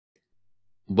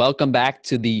Welcome back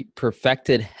to the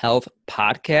Perfected Health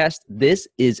Podcast. This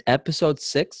is episode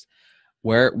 6,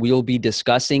 where we'll be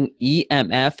discussing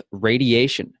EMF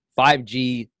radiation,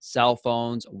 5G, cell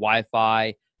phones,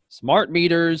 Wi-Fi, smart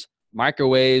meters,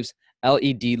 microwaves,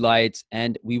 LED lights,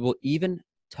 and we will even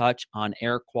touch on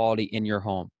air quality in your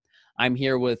home. I'm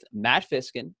here with Matt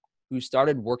Fiskin, who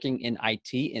started working in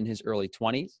IT in his early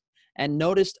 20s and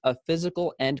noticed a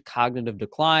physical and cognitive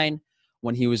decline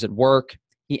when he was at work.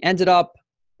 He ended up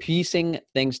piecing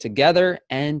things together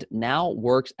and now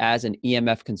works as an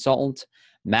EMF consultant.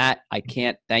 Matt, I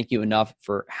can't thank you enough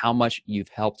for how much you've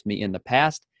helped me in the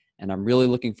past, and I'm really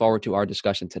looking forward to our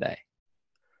discussion today.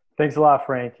 Thanks a lot,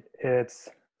 Frank. It's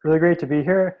really great to be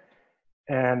here.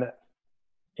 And,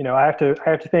 I have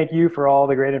to thank you for all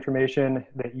the great information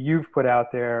that you've put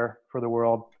out there for the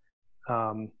world.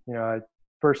 I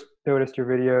first noticed your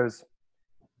videos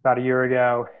about a year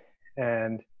ago,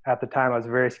 and at the time I was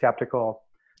very skeptical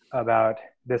about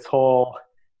this whole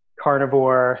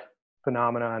carnivore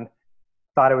phenomenon.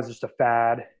 Thought it was just a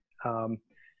fad.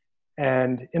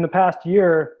 And in the past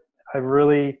year, I've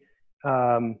really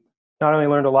not only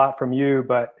learned a lot from you,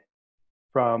 but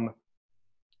from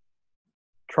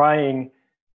trying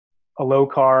a low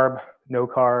carb, no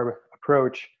carb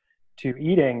approach to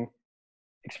eating,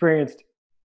 experienced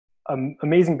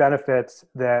amazing benefits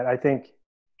that I think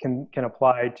can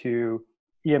apply to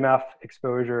EMF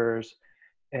exposures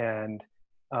and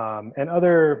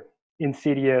other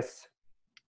insidious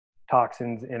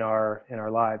toxins in our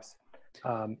lives.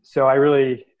 So I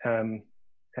really am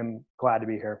glad to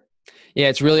be here. Yeah,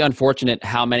 it's really unfortunate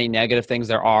how many negative things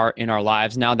there are in our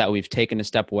lives now that we've taken a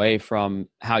step away from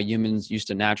how humans used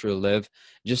to naturally live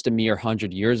just a mere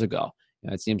 100 years ago.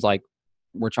 It seems like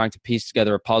we're trying to piece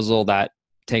together a puzzle that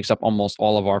takes up almost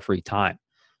all of our free time.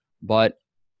 But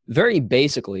very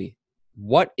basically,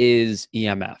 what is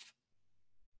EMF?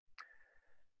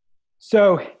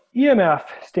 So EMF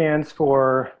stands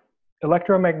for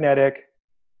electromagnetic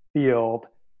field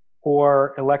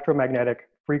or electromagnetic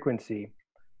frequency.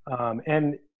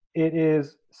 And it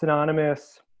is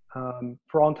synonymous,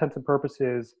 for all intents and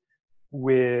purposes,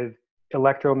 with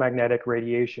electromagnetic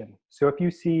radiation. So if you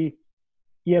see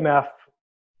EMF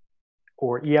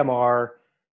or EMR,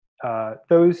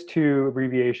 those two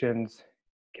abbreviations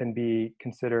can be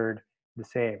considered the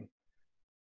same.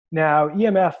 Now,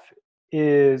 EMF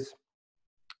is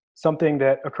something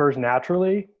that occurs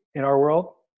naturally in our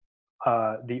world.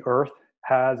 The Earth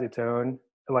has its own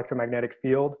electromagnetic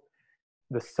field.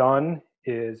 The sun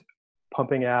is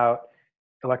pumping out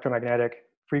electromagnetic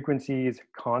frequencies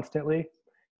constantly.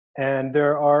 And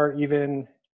there are even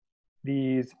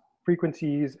these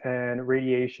frequencies and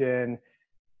radiation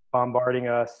bombarding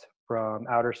us from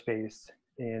outer space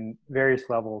in various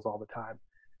levels all the time.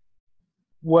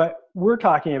 What we're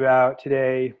talking about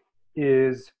today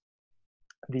is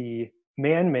the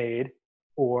man-made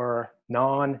or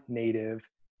non-native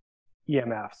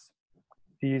EMFs.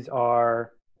 These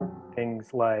are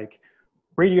things like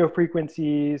radio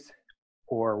frequencies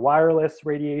or wireless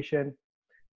radiation,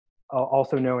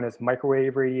 also known as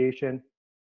microwave radiation.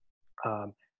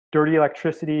 Dirty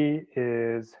electricity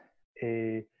is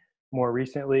a more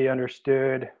recently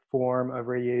understood form of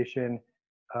radiation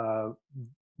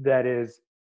that is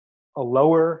a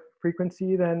lower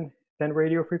frequency than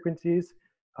radio frequencies,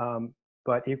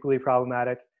 but equally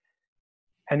problematic.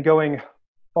 And going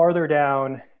farther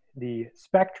down the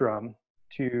spectrum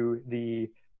to the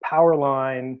power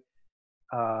line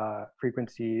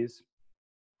frequencies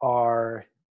are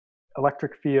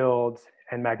electric fields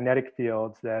and magnetic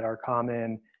fields that are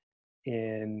common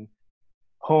in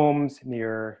homes,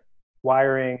 near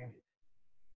wiring,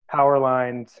 power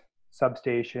lines,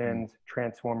 substations,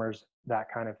 transformers, that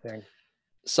kind of thing.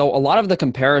 So a lot of the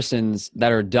comparisons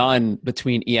that are done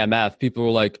between EMF, people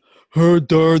are like,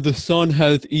 the sun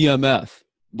has EMF.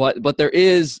 But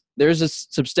there's a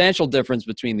substantial difference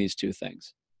between these two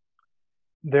things.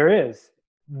 There is.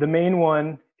 The main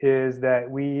one is that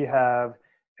we have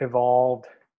evolved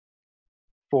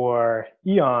for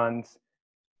eons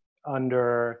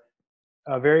under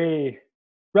a very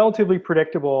relatively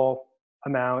predictable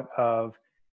amount of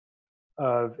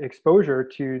exposure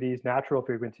to these natural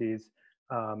frequencies,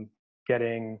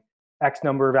 getting X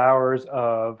number of hours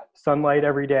of sunlight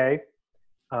every day,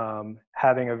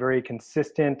 having a very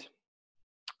consistent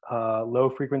low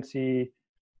frequency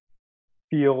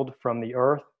field from the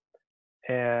Earth,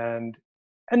 and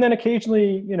then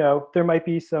occasionally, there might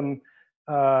be some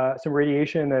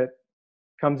radiation that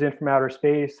comes in from outer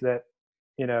space that,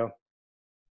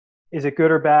 is it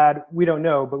good or bad? We don't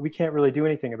know, but we can't really do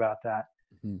anything about that.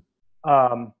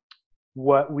 Mm-hmm.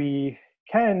 What we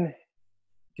can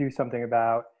do something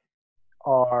about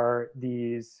are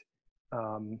these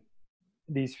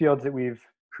fields that we've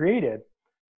created.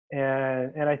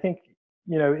 And I think,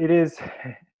 it is,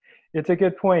 it's a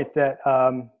good point that,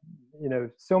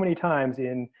 so many times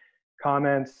in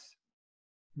comments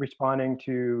responding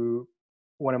to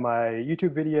one of my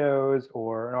YouTube videos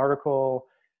or an article,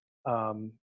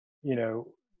 um, you know,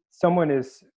 someone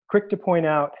is quick to point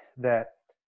out that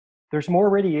there's more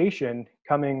radiation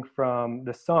coming from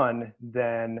the sun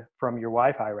than from your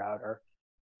Wi-Fi router.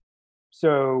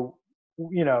 So,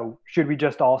 should we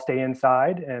just all stay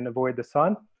inside and avoid the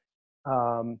sun?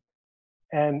 Um,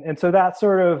 and so that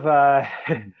sort of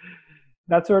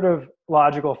that sort of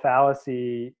logical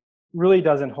fallacy really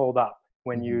doesn't hold up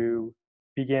when Mm-hmm. you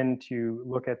begin to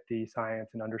look at the science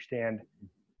and understand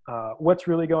what's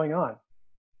really going on.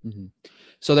 Mm-hmm.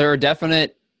 So there are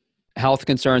definite health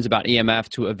concerns about EMF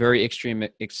to a very extreme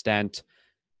extent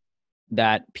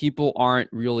that people aren't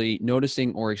really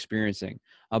noticing or experiencing.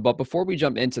 But before we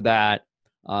jump into that,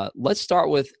 let's start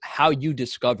with how you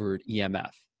discovered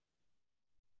EMF.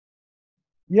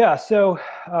 Yeah. So,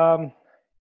 um,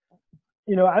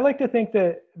 I like to think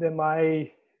that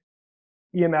my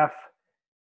EMF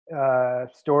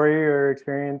story or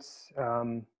experience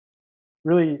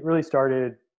really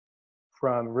started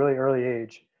from a really early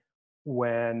age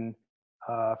when,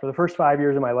 for the first 5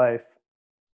 years of my life,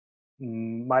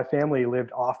 my family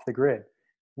lived off the grid.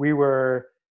 We were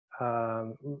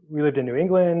um, we lived in New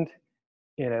England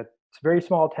in a very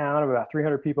small town of about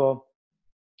 300 people.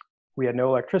 We had no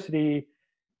electricity,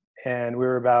 and we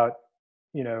were about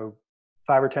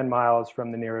 5 or 10 miles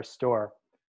from the nearest store.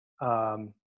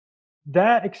 Um,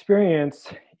 that experience,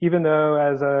 even though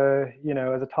as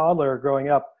a toddler growing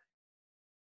up,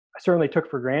 I certainly took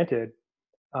for granted.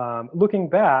 Looking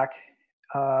back,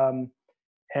 um,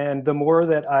 and the more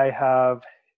that I have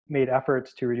made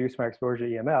efforts to reduce my exposure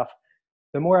to EMF,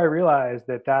 the more I realized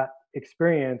that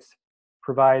experience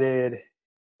provided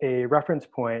a reference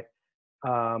point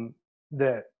um,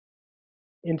 that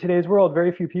in today's world,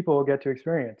 very few people get to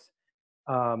experience.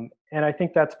 And I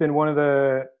think that's been one of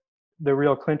the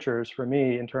real clinchers for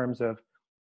me in terms of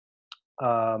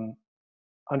um,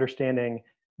 understanding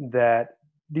that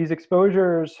these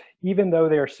exposures, even though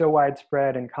they are so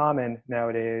widespread and common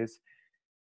nowadays,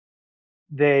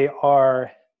 they are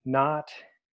not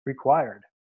required.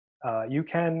 You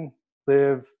can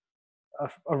live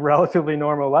a relatively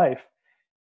normal life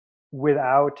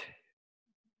without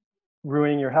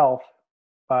ruining your health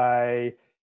by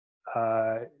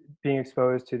uh, being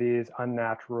exposed to these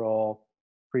unnatural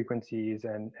frequencies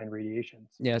and radiations.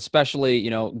 Yeah, especially,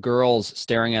 girls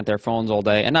staring at their phones all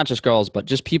day, and not just girls, but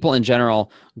just people in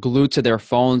general glued to their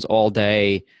phones all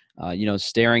day,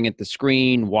 staring at the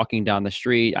screen, walking down the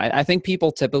street. I think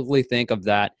people typically think of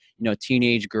that,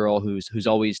 teenage girl who's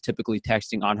always typically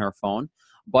texting on her phone,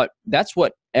 but that's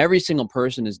what every single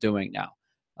person is doing now.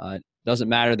 Doesn't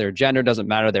matter their gender, doesn't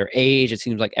matter their age. It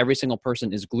seems like every single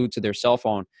person is glued to their cell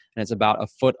phone, and it's about a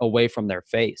foot away from their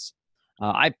face.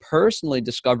 I personally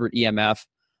discovered EMF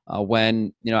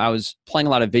when I was playing a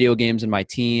lot of video games in my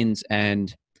teens,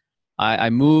 and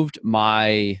I moved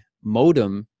my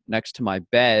modem next to my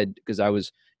bed because I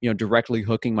was directly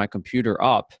hooking my computer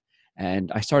up,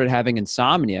 and I started having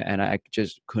insomnia, and I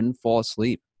just couldn't fall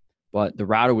asleep. But the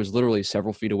router was literally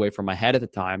several feet away from my head at the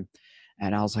time,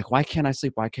 and I was like, "Why can't I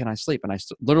sleep? Why can't I sleep?" And I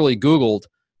literally Googled,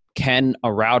 "Can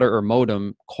a router or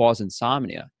modem cause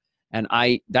insomnia?" And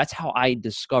that's how I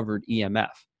discovered EMF.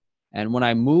 And when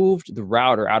I moved the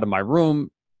router out of my room,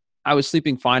 I was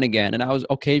sleeping fine again, and I was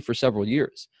okay for several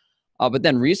years. But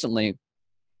then recently,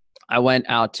 I went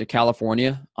out to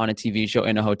California on a TV show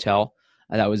in a hotel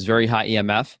that was very high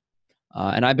EMF.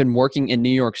 And I've been working in New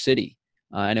York City.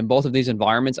 And in both of these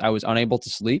environments, I was unable to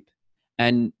sleep.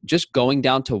 And just going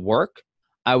down to work,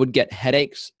 I would get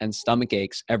headaches and stomach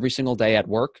aches every single day at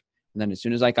work. And then as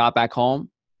soon as I got back home,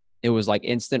 it was like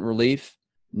instant relief.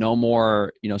 No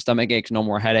more, stomach aches, no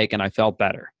more headache, and I felt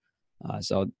better.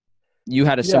 So you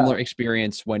had a Yeah, similar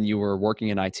experience when you were working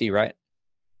in IT, right?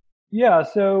 yeah.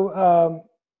 So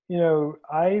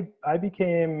I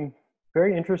became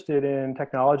very interested in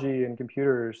technology and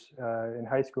computers in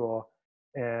high school,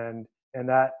 and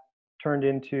that turned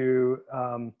into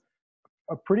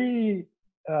a pretty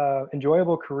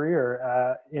enjoyable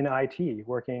career in IT,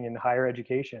 working in higher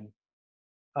education.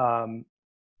 Um,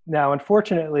 Now,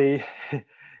 unfortunately,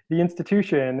 the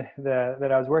institution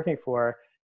that I was working for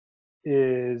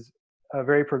is a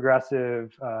very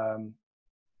progressive,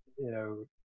 you know,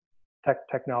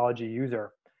 technology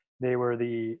user. They were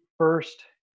the first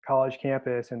college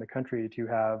campus in the country to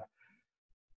have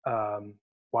um,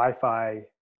 Wi-Fi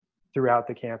throughout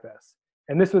the campus.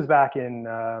 And this was back in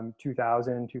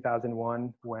 2000,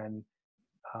 2001, when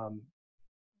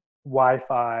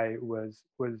Wi-Fi was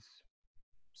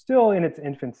still in its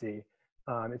infancy.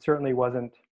 It certainly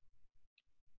wasn't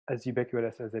as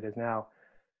ubiquitous as it is now.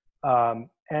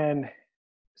 And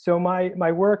so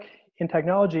my work in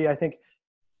technology, I think,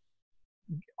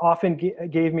 often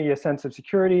gave me a sense of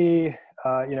security.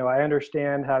 I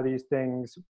understand how these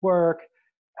things work,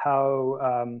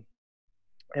 and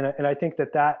I think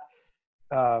that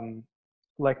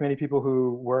like many people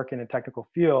who work in a technical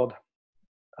field,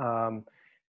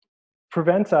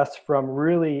 prevents us from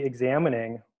really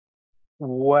examining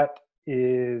what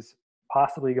is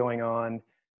possibly going on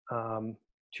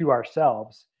to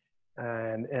ourselves.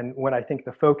 And when I think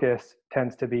the focus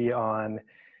tends to be on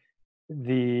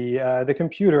the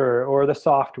computer or the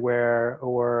software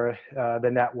or the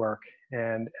network,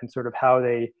 and sort of how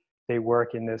they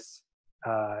work in this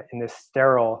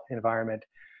sterile environment.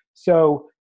 So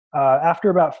after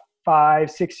about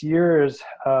 5-6 years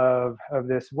of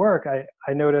this work,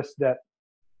 I noticed that,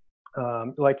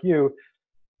 like you,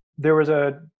 there was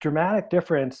a dramatic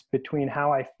difference between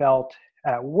how I felt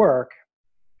at work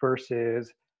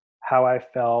versus how I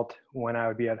felt when I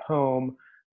would be at home,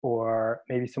 or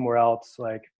maybe somewhere else,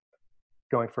 like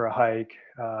going for a hike,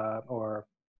 or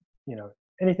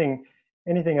anything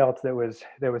else that was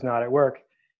not at work.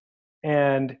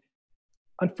 And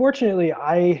unfortunately,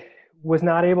 I was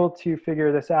not able to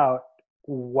figure this out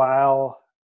while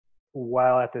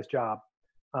at this job.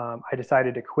 I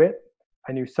decided to quit.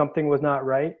 I knew something was not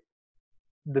right.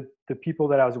 The people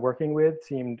that I was working with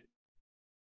seemed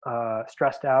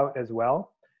stressed out as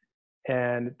well,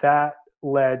 and that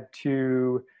led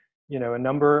to a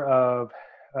number of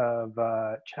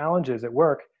challenges at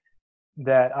work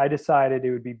that I decided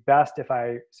it would be best if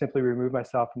I simply removed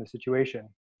myself from the situation.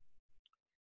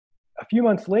 A few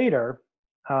months later,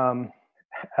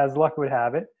 as luck would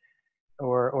have it,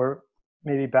 or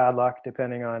maybe bad luck,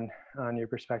 depending on your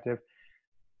perspective,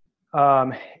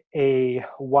 a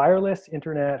wireless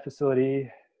internet facility,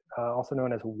 also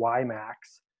known as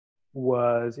WiMAX,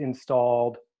 was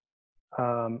installed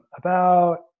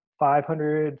about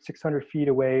 500, 600 feet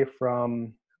away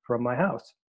from my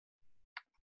house.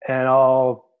 And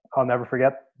I'll never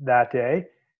forget that day.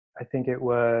 I think it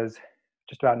was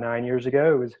just about 9 years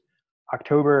ago. It was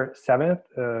October 7th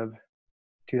of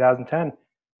 2010.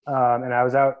 And I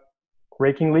was out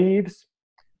raking leaves,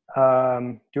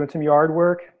 doing some yard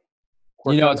work.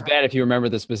 It's bad if you remember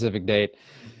the specific date.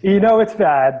 It's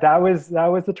bad. That was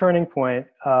the turning point.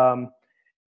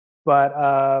 But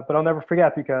I'll never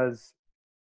forget, because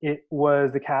it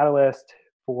was the catalyst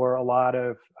for a lot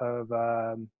of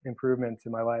improvements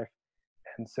in my life.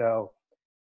 And so,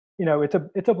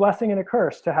 it's a blessing and a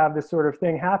curse to have this sort of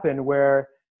thing happen, where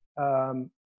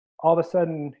all of a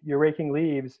sudden you're raking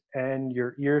leaves and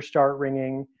your ears start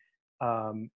ringing.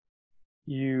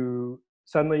 You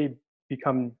suddenly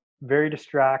become very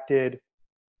distracted.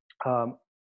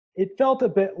 It felt a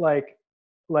bit like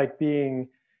being,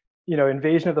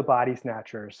 Invasion of the Body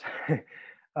Snatchers,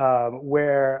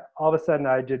 where all of a sudden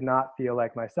I did not feel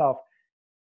like myself.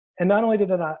 And not only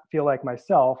did I not feel like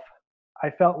myself, I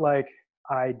felt like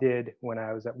I did when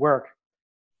I was at work.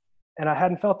 And I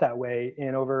hadn't felt that way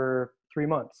in over 3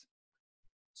 months.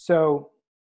 So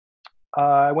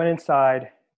I went inside,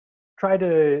 tried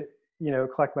to,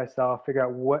 collect myself, figure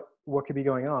out what could be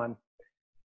going on.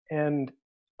 And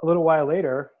a little while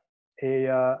later,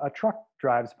 a truck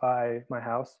drives by my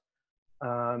house.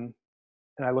 And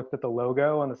I looked at the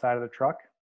logo on the side of the truck,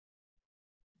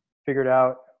 figured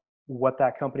out what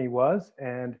that company was.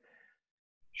 And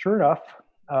sure enough,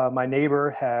 my neighbor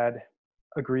had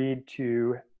agreed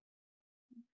to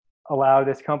allow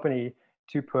this company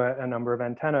to put a number of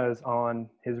antennas on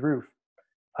his roof,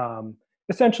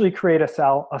 essentially create a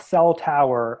cell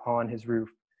tower on his roof.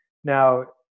 Now,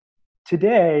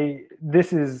 today,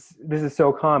 this is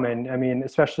so common. I mean,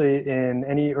 especially in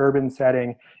any urban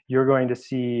setting, you're going to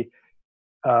see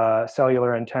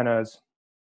cellular antennas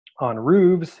on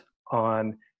roofs,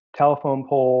 on telephone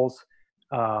poles,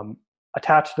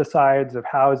 attached to the sides of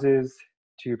houses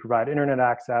to provide internet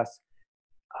access.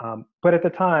 But at the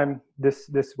time, this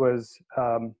was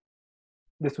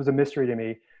a mystery to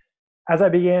me. As I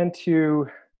began to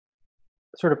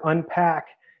sort of unpack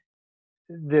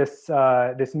this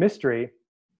mystery,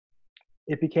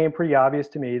 it became pretty obvious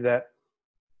to me that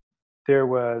there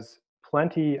was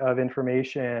plenty of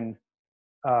information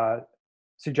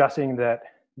suggesting that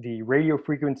the radio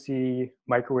frequency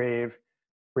microwave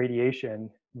radiation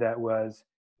that was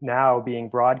now being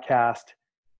broadcast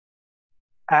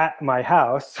at my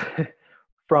house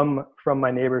from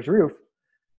my neighbor's roof,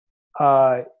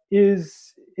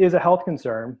 is a health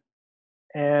concern.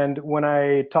 And when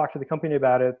I talked to the company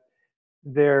about it,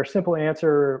 their simple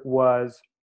answer was,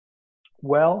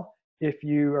 well, if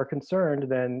you are concerned,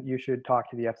 then you should talk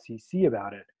to the FCC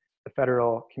about it, the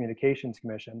Federal Communications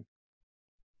Commission.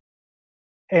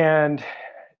 And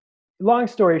long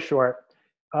story short,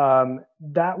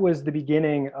 that was the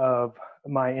beginning of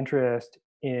my interest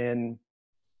in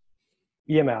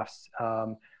EMFs.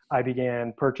 I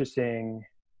began purchasing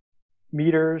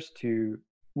meters to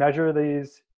measure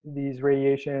these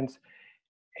radiations,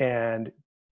 and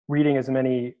reading as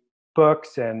many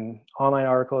books and online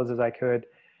articles as I could.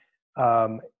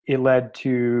 It led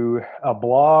to a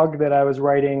blog that I was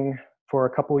writing for a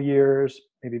couple years,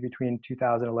 maybe between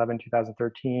 2011 and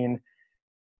 2013.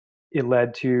 It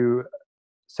led to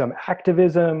some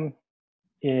activism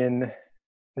in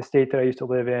the state that I used to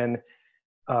live in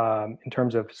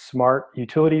terms of smart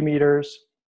utility meters.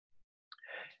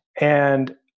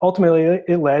 And ultimately,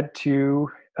 it led to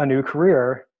a new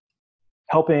career,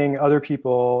 helping other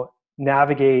people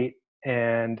navigate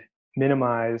and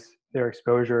minimize their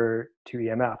exposure to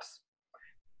EMFs.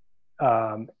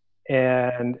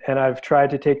 And I've tried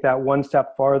to take that one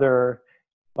step farther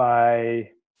by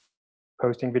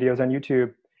posting videos on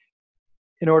YouTube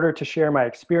in order to share my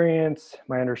experience,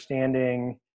 my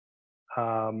understanding,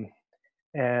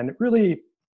 and really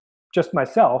just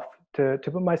myself, to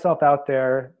put myself out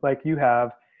there like you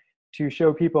have, to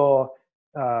show people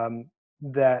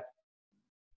that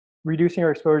reducing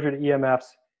our exposure to EMFs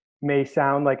may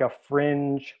sound like a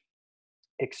fringe,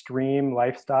 extreme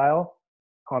lifestyle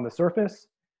on the surface.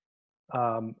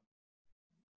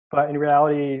 But in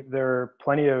reality, there are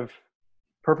plenty of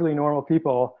perfectly normal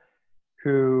people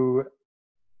who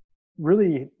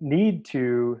really need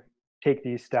to take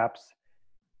these steps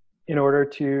in order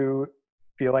to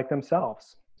feel like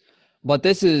themselves. But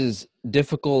this is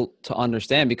difficult to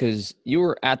understand because you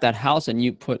were at that house and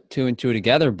you put two and two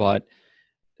together, but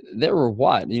there were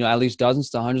at least dozens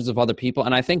to hundreds of other people.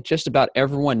 And I think just about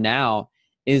everyone now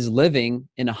is living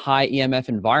in a high EMF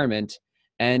environment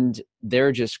and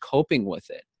they're just coping with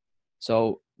it.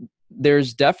 So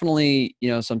there's definitely,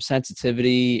 some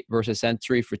sensitivity versus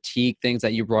sensory fatigue, things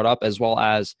that you brought up, as well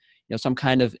as, some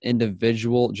kind of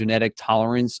individual genetic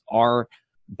tolerance, our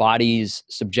body's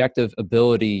subjective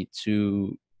ability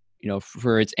to,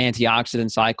 for its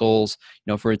antioxidant cycles,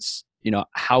 for its,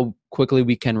 how quickly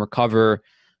we can recover.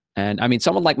 And I mean,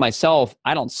 someone like myself,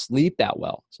 I don't sleep that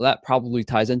well. So that probably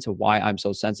ties into why I'm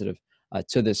so sensitive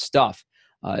to this stuff.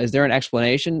 Is there an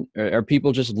explanation? Are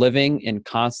people just living in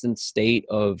constant state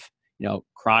of,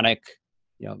 chronic,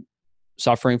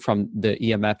 suffering from the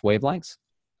EMF wavelengths?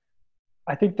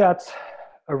 I think that's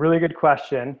a really good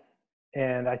question.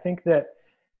 And I think that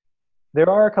there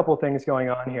are a couple of things going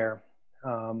on here.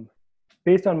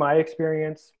 Based on my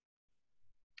experience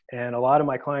and a lot of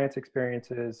my clients'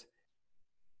 experiences,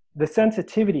 the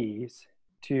sensitivities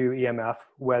to EMF,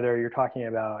 whether you're talking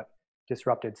about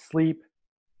disrupted sleep,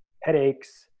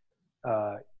 headaches,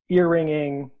 ear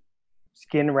ringing,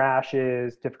 skin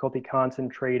rashes, difficulty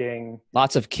concentrating.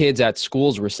 Lots of kids at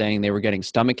schools were saying they were getting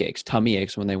stomach aches, tummy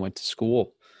aches when they went to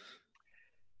school.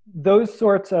 Those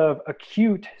sorts of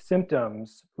acute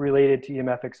symptoms related to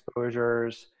EMF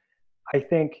exposures, I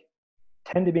think,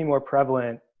 tend to be more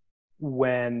prevalent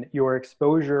when your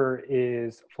exposure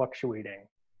is fluctuating,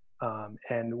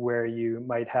 and where you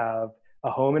might have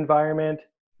a home environment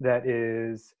that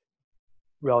is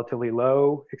relatively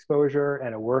low exposure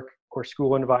and a work or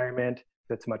school environment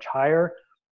that's much higher,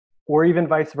 or even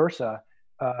vice versa.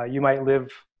 You might live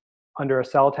under a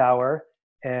cell tower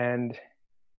and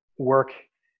work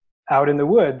out in the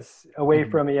woods away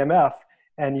from EMF,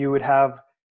 and you would have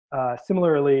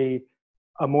similarly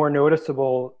a more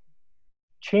noticeable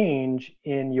change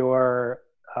in your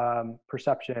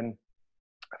perception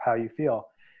of how you feel.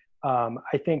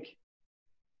 I think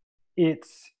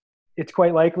it's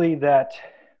quite likely that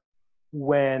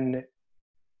when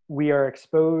we are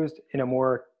exposed in a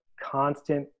more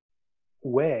constant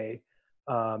way,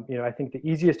 I think the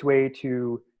easiest way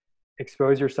to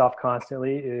expose yourself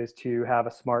constantly is to have a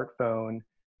smartphone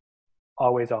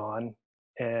always on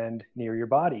and near your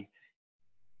body.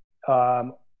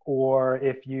 Or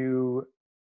if you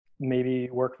maybe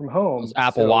work from home. Those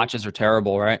Apple Watches are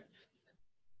terrible, right?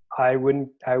 I wouldn't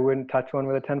touch one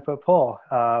with a 10-foot pole.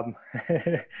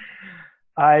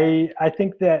 I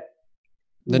think that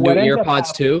the new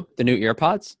AirPods too. The new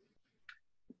AirPods,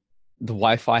 the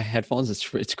Wi-Fi headphones.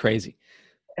 It's crazy.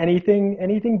 Anything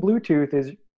Bluetooth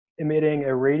is emitting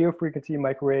a radio frequency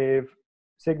microwave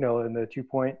signal in the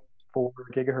 2.4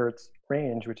 gigahertz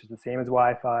range, which is the same as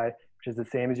Wi-Fi, which is the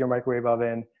same as your microwave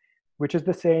oven, which is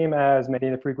the same as many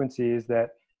of the frequencies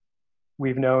that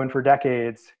we've known for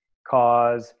decades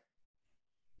cause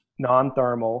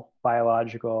non-thermal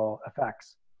biological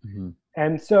effects. Mm-hmm.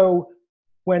 And so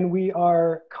when we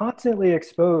are constantly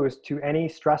exposed to any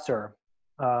stressor,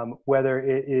 whether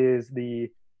it is the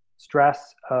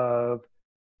stress of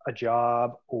a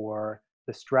job or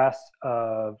the stress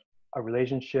of a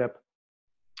relationship,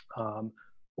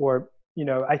 or, you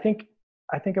know, I think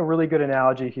a really good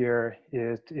analogy here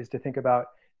is to think about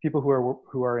people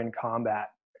who are in combat.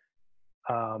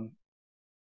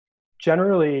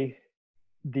 Generally,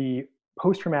 the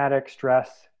post-traumatic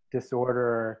stress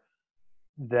disorder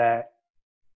that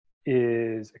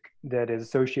is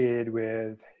associated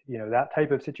with, you know, that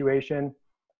type of situation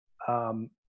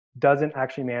doesn't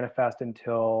actually manifest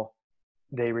until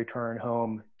they return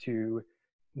home to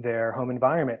their home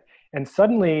environment, and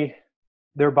suddenly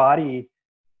their body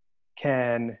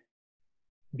can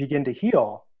begin to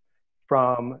heal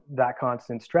from that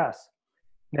constant stress.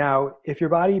 Now, if your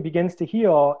body begins to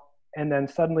heal and then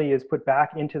suddenly is put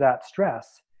back into that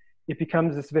stress, it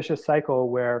becomes this vicious cycle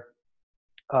where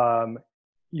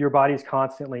your body's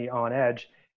constantly on edge,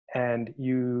 and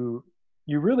you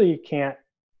really can't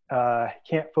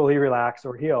fully relax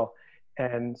or heal.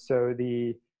 And so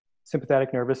the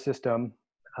sympathetic nervous system,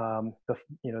 the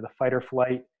fight or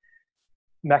flight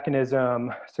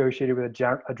mechanism associated with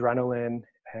adrenaline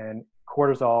and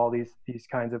cortisol, these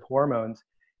kinds of hormones,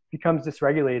 becomes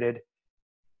dysregulated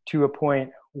to a point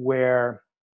where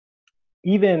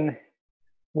even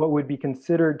what would be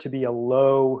considered to be a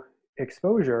low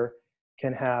exposure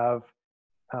can have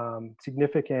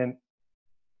significant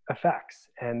effects.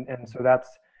 And so that's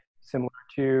similar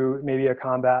to maybe a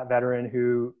combat veteran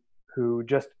who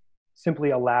just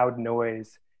simply a loud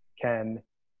noise can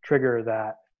trigger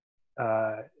that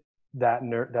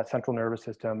central nervous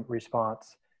system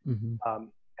response. Mm-hmm.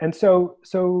 And so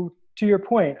to your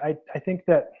point, I think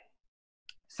that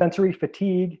sensory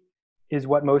fatigue is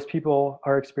what most people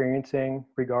are experiencing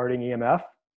regarding EMF.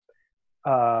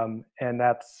 And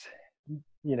that's,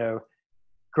 you know,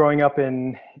 growing up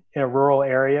in a rural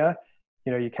area,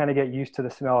 you know, you kind of get used to the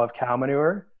smell of cow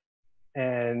manure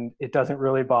and it doesn't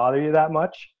really bother you that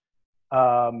much.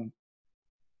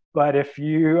 But if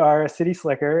you are a city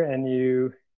slicker and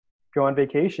you go on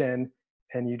vacation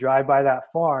and you drive by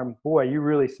that farm, boy, you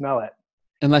really smell it.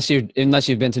 Unless you've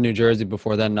been to New Jersey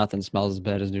before, then nothing smells as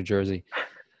bad as New Jersey.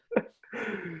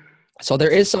 So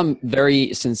there is some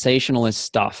very sensationalist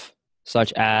stuff,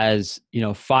 such as, you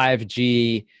know,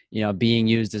 5G, you know, being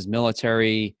used as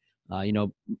military, you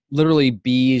know, literally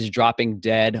bees dropping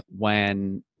dead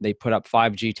when they put up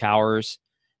 5G towers.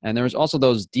 And there's also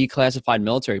those declassified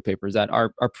military papers that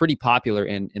are pretty popular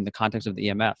in the context of the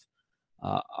EMF.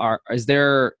 Is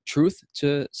there truth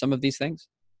to some of these things?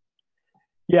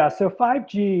 Yeah, so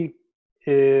 5G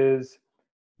is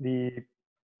the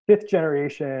 5th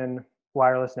generation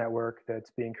wireless network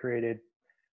that's being created,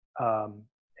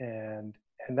 and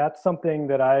that's something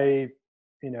that I,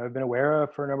 you know, have been aware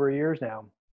of for a number of years now.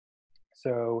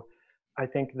 So I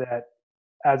think that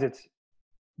as it's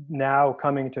now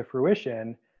coming to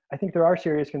fruition, I think there are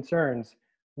serious concerns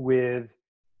with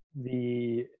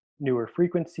the newer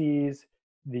frequencies,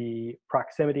 the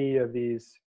proximity of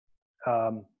these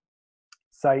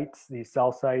sites, these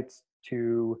cell sites,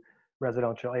 to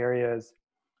residential areas,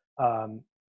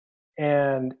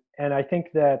 and I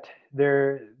think that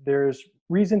there's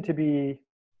reason to be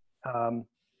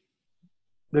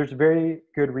there's very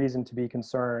good reason to be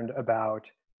concerned about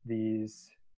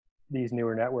these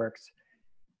newer networks.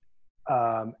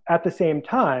 At the same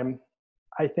time,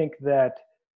 I think that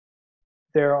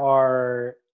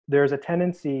there's a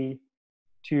tendency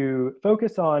to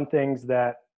focus on things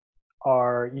that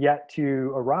are yet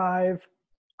to arrive,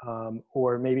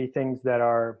 or maybe things that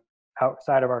are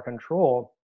outside of our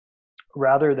control,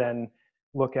 rather than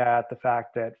look at the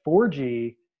fact that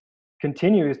 4G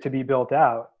continues to be built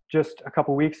out. Just a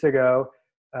couple weeks ago,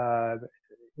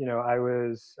 you know,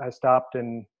 I stopped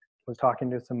and was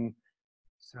talking to some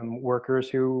workers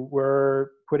who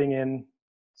were putting in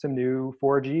some new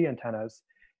 4G antennas.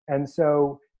 And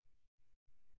so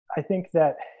I think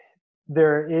that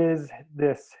there's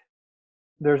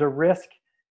a risk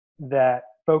that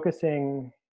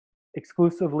focusing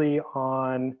exclusively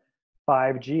on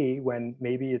 5G, when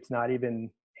maybe it's not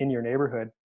even in your neighborhood,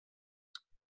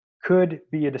 could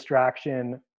be a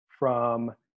distraction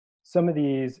from some of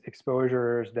these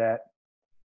exposures that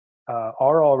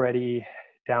are already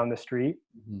down the street,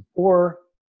 mm-hmm. or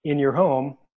in your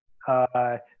home,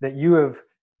 that you have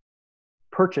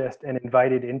purchased and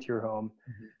invited into your home.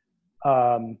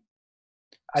 Mm-hmm.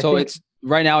 So it's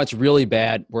right now it's really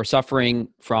bad. We're suffering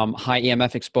from high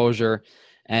EMF exposure,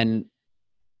 and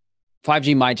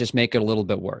 5G might just make it a little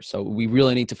bit worse. So we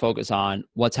really need to focus on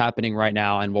what's happening right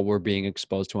now and what we're being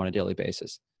exposed to on a daily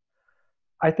basis.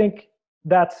 I think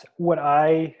that's what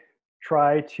I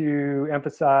try to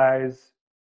emphasize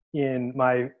in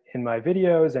my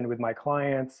videos and with my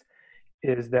clients,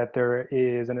 is that there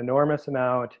is an enormous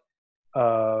amount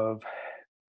of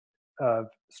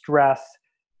stress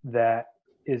that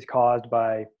is caused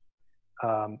by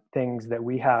things that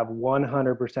we have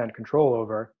 100% control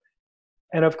over.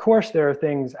 And of course, there are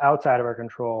things outside of our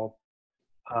control.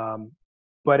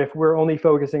 But if we're only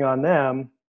focusing on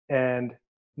them and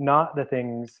not the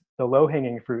things, the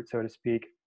low-hanging fruit, so to speak,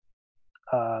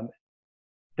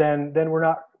 then we're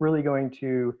not really going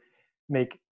to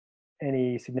make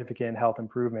any significant health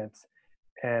improvements.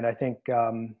 And I think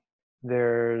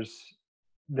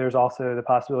there's also the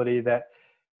possibility that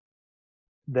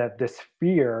this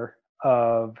fear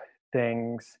of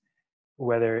things,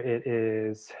 whether it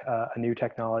is a new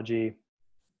technology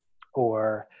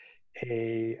or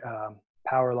a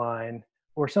power line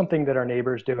or something that our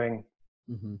neighbor's doing,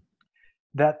 Mm-hmm.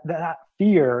 that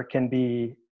fear can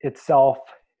be itself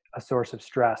a source of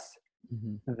stress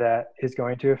Mm-hmm. that is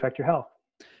going to affect your health.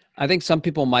 I think some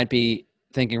people might be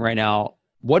thinking right now,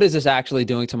 what is this actually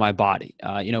doing to my body?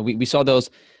 We saw those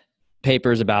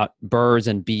papers about birds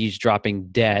and bees dropping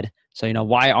dead. So,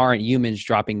 why aren't humans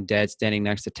dropping dead standing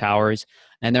next to towers?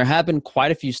 And there have been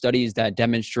quite a few studies that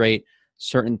demonstrate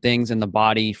certain things in the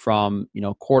body, from,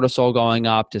 cortisol going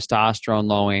up, testosterone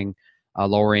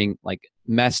lowering, like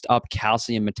messed up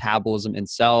calcium metabolism in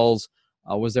cells.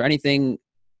 Was there anything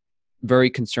very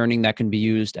concerning that can be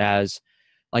used as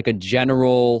like a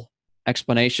general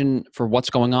explanation for what's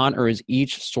going on, or is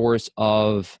each source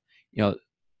of,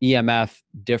 EMF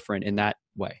different in that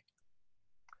way?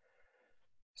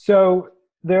 So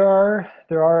there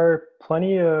are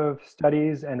plenty of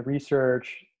studies and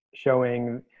research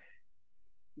showing,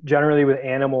 generally with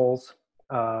animals,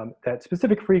 that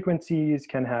specific frequencies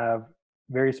can have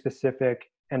very specific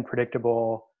and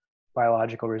predictable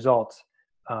biological results.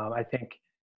 I think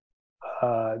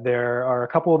there are a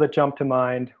couple that jump to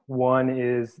mind. One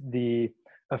is the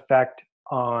effect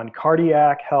on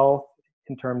cardiac health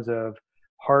in terms of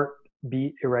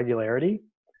heartbeat irregularity.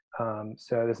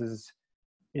 So this is,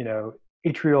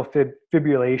 atrial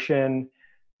fibrillation,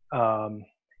 um,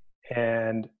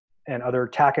 and other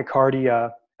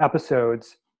tachycardia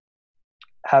episodes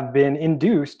have been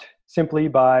induced simply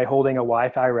by holding a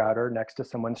Wi-Fi router next to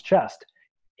someone's chest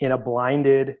in a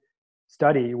blinded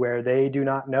study where they do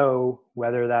not know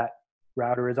whether that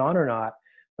router is on or not.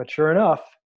 But sure enough,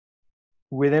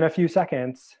 within a few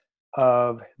seconds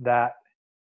of that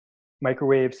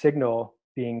microwave signal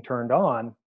being turned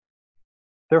on,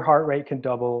 their heart rate can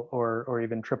double or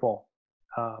even triple.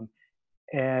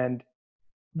 And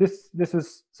this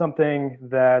is something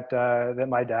that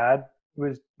my dad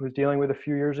was dealing with a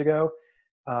few years ago,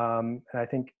 and I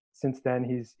think since then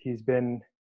he's been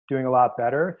doing a lot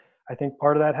better. I think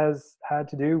part of that has had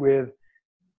to do with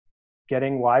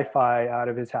getting Wi-Fi out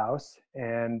of his house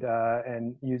and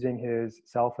using his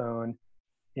cell phone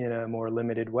in a more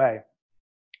limited way.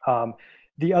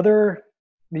 The other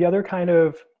kind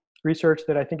of research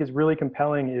that I think is really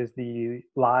compelling is the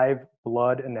live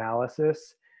blood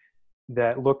analysis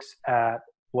that looks at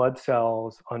blood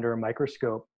cells under a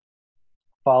microscope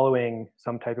following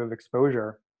some type of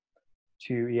exposure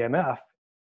to EMF.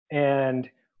 And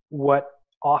what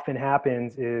often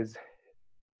happens is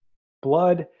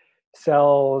blood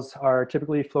cells are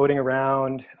typically floating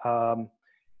around,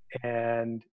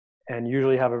 and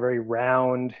usually have a very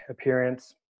round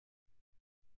appearance.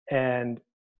 And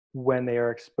when we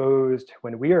are exposed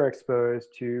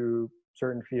to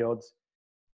certain fields,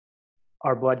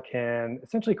 our blood can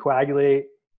essentially coagulate,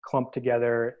 clump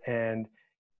together, and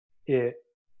it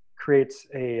creates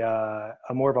a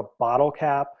more of a bottle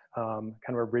cap, kind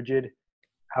of a rigid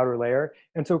outer layer.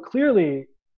 And so clearly,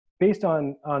 based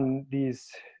on these,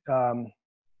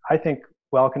 I think,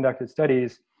 well-conducted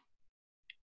studies,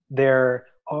 there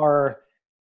are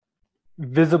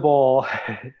visible,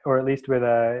 or at least with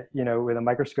a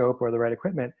microscope or the right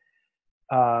equipment,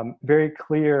 very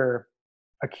clear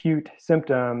acute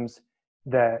symptoms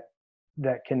that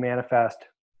can manifest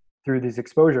through these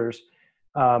exposures.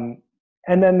 And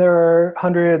then there are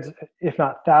hundreds, if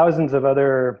not thousands, of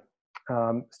other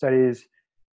studies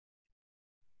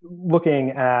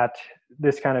looking at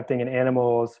this kind of thing in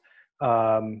animals.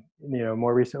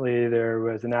 More recently, there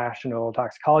was a National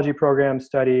Toxicology Program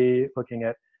study looking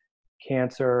at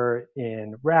cancer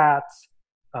in rats,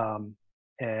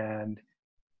 and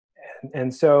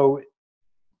so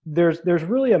there's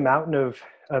really a mountain of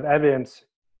evidence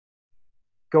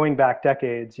going back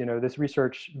decades. This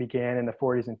research began in the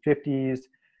 40s and 50s.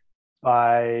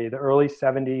 By the early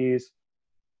 70s,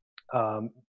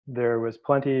 there was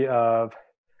plenty of,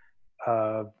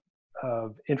 of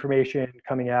information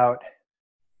coming out,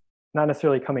 not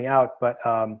necessarily coming out, but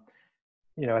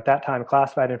at that time,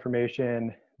 classified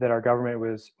information that our government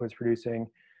was producing,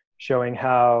 showing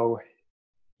how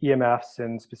EMFs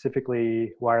and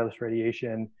specifically wireless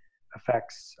radiation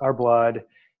affects our blood,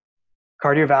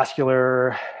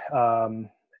 cardiovascular,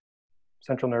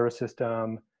 central nervous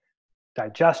system,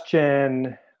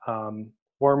 digestion,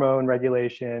 hormone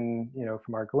regulation,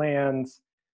 from our glands,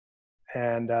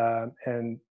 and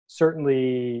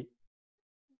certainly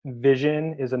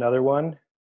vision is another one,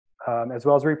 as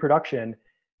well as reproduction.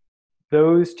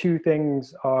 Those two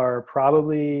things are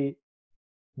probably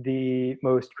the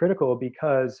most critical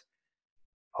because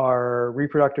our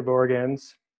reproductive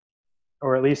organs,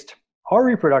 or at least our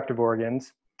reproductive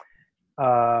organs,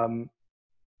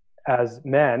 as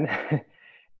men,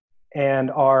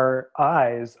 and our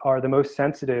eyes are the most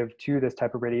sensitive to this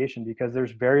type of radiation because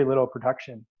there's very little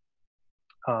protection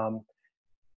from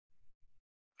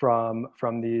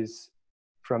these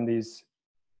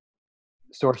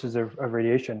sources of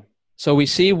radiation. So we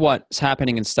see what's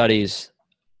happening in studies.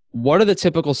 What are the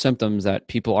typical symptoms that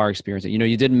people are experiencing?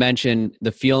 You did mention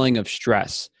the feeling of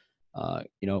stress,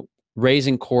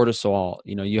 raising cortisol,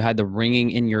 you had the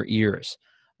ringing in your ears.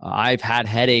 I've had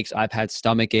headaches. I've had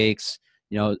stomach aches.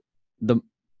 The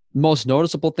most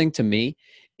noticeable thing to me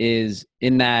is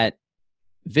in that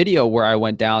video where I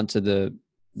went down to the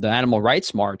animal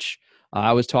rights march,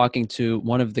 I was talking to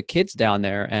one of the kids down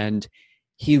there, and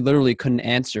he literally couldn't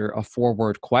answer a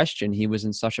 4-word question. He was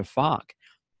in such a fog.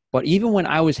 But even when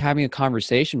I was having a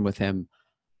conversation with him,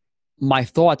 my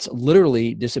thoughts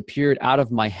literally disappeared out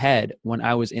of my head when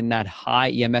I was in that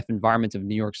high EMF environment of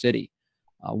New York City.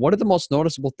 What are the most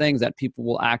noticeable things that people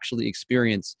will actually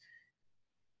experience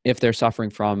if they're suffering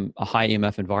from a high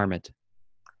EMF environment?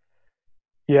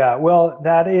 Yeah, well,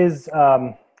 that is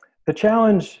the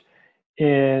challenge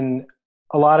in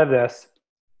a lot of this,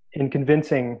 in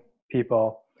convincing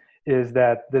people, is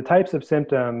that the types of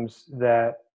symptoms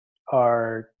that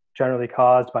are generally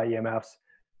caused by EMFs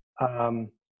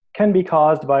can be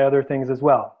caused by other things as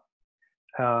well.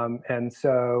 And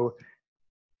so,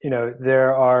 you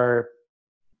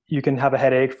can have a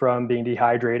headache from being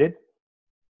dehydrated,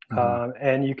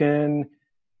 and you can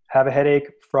have a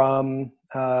headache from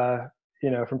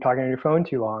from talking on your phone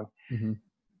too long. Mm-hmm.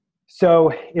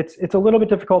 So it's a little bit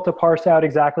difficult to parse out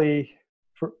exactly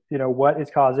what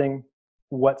is causing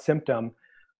what symptom.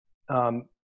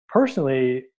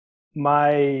 Personally,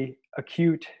 my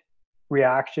acute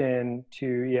reaction to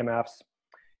EMFs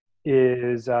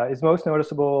is most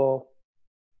noticeable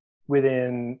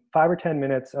within 5 or 10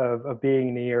 minutes of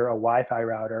being near a Wi-Fi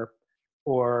router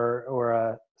or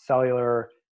a cellular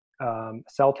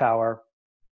cell tower.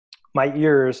 My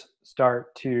ears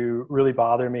start to really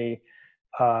bother me,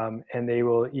 and they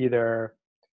will either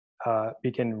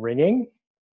begin ringing,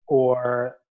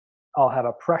 or I'll have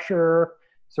a pressure,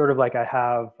 sort of like I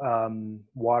have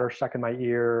water stuck in my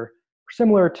ear,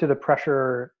 similar to the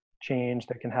pressure change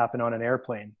that can happen on an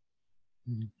airplane.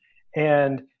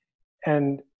 Mm-hmm.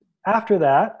 And after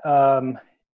that,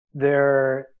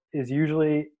 there is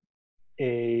usually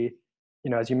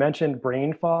as you mentioned,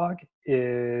 brain fog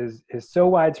is so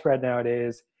widespread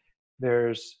nowadays.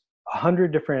 There's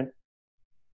 100 different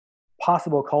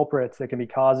possible culprits that can be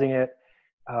causing it,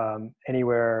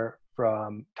 anywhere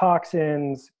from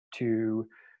toxins to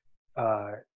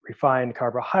refined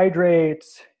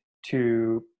carbohydrates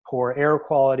to poor air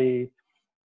quality.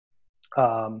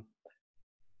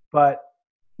 But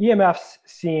EMFs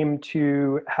seem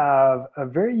to have a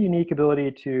very unique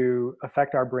ability to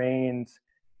affect our brains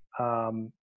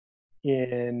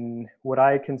in what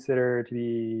I consider to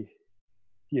be,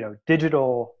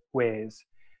 digital ways.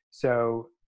 So,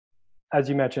 as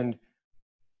you mentioned,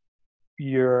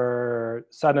 you're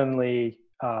suddenly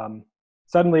your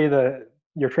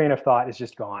train of thought is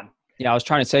just gone. Yeah, I was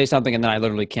trying to say something and then I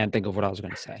literally can't think of what I was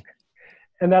going to say.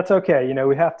 And that's okay.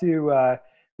 We have to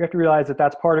realize that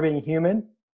that's part of being human.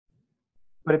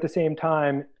 But at the same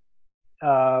time,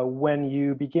 when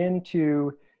you begin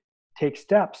to take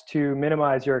steps to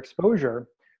minimize your exposure,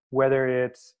 whether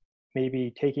it's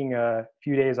maybe taking a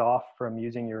few days off from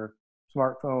using your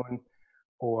smartphone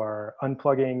or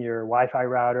unplugging your Wi-Fi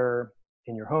router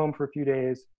in your home for a few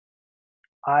days,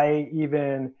 I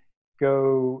even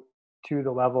go to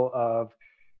the level of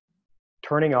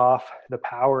turning off the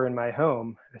power in my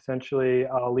home. Essentially,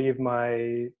 I'll leave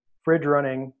my fridge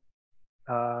running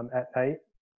at night,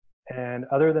 And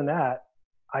other than that,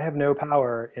 I have no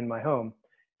power in my home.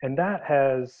 And that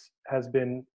has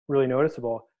been really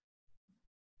noticeable.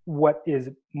 What is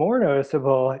more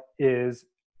noticeable is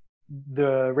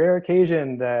the rare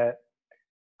occasion that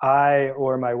I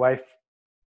or my wife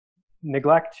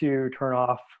neglect to turn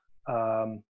off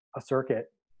a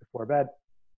circuit before bed.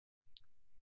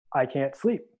 I can't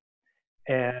sleep,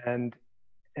 and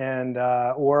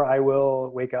or I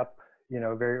will wake up,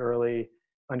 very early,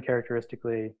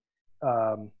 uncharacteristically,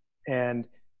 and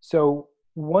so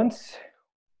once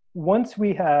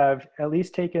we have at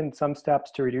least taken some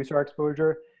steps to reduce our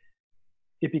exposure,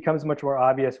 it becomes much more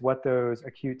obvious what those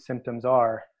acute symptoms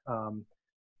are.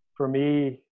 For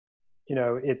me,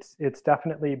 it's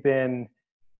definitely been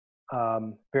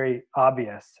very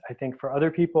obvious. I think for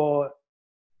other people,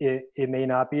 it may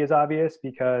not be as obvious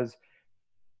because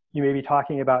you may be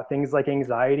talking about things like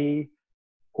anxiety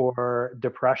or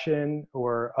depression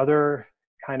or other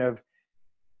kind of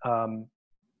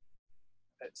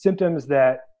symptoms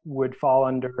that would fall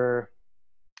under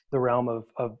the realm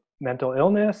of mental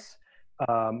illness,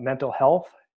 mental health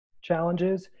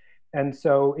challenges. And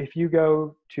so if you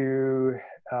go to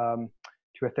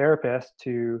a therapist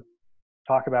to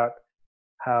talk about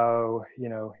how,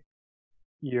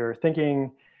 you're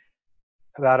thinking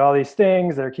about all these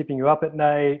things that are keeping you up at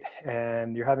night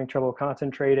and you're having trouble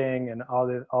concentrating and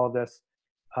all this,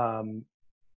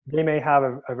 they may have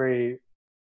a very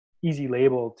easy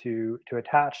label to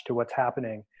attach to what's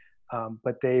happening,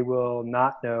 but they will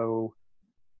not know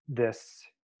this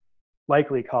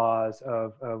likely cause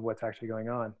of what's actually going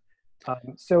on.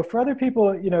 So for other people,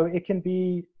 it can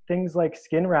be things like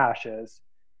skin rashes.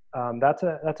 That's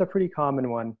a pretty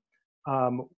common one.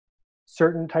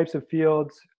 Certain types of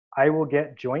fields, I will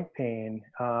get joint pain.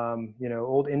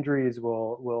 Old injuries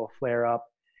will flare up,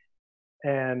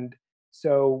 and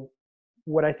so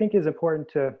what I think is important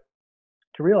to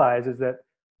realize is that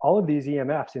all of these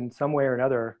EMFs, in some way or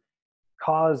another,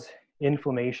 cause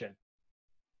inflammation,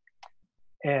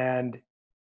 and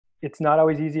it's not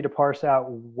always easy to parse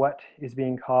out what is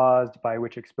being caused by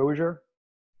which exposure.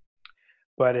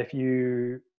 But if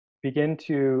you begin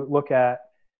to look at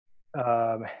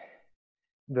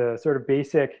the sort of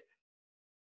basic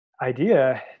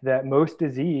idea that most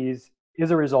disease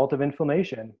is a result of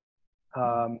inflammation,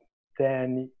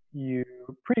 then you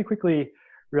pretty quickly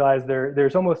realize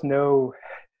there's almost no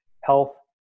health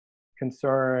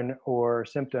concern or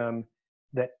symptom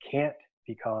that can't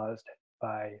be caused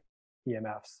by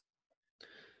EMFs.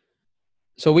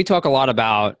 So we talk a lot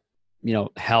about,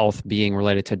 health being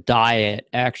related to diet,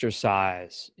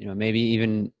 exercise, maybe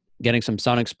even getting some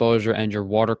sun exposure and your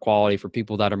water quality for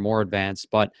people that are more advanced.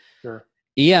 But Sure.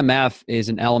 EMF is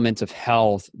an element of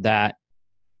health that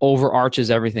overarches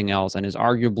everything else and is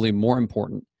arguably more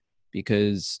important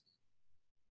because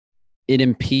it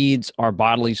impedes our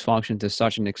body's function to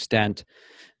such an extent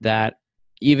that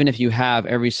even if you have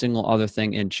every single other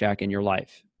thing in check in your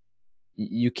life,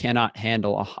 you cannot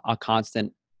handle a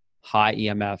constant high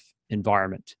EMF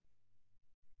environment.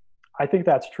 I think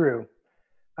that's true.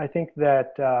 I think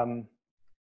that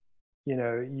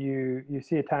you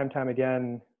see it time and time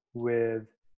again with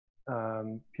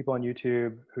people on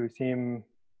YouTube who seem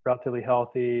relatively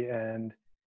healthy and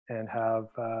have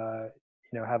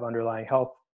have underlying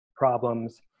health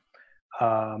problems.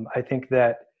 I think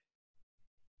that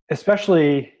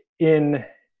especially in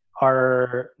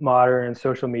our modern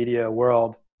social media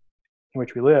world in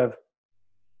which we live,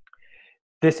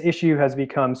 this issue has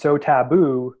become so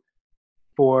taboo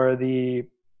for the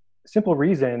simple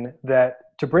reason that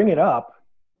to bring it up,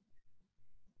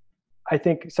 I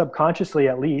think subconsciously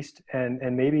at least, and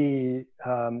maybe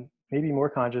more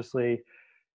consciously,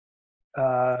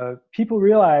 people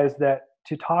realize that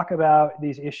to talk about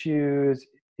these issues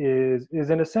is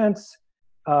in a sense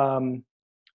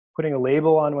putting a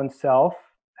label on oneself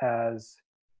as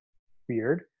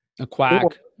weird, A quack,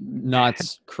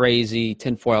 nuts, crazy,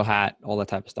 tinfoil hat, all that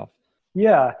type of stuff.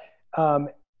 Yeah.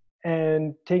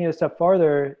 And taking it a step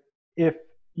farther, if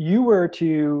you were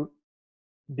to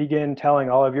begin telling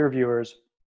all of your viewers,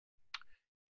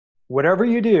 whatever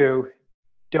you do,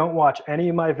 don't watch any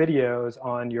of my videos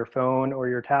on your phone or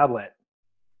your tablet,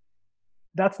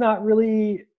 that's not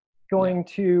really going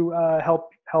to help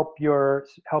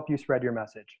you spread your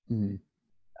message. Mm-hmm.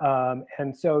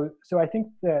 And so I think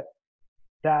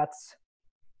that's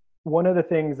one of the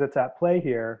things that's at play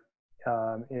here,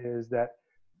 is that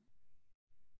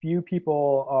few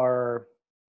people are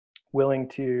willing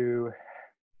to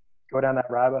go down that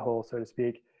rabbit hole, so to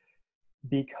speak,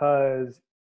 because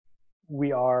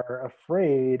we are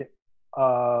afraid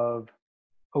of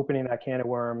opening that can of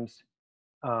worms,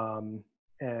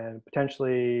 and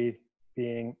potentially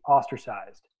being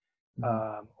ostracized,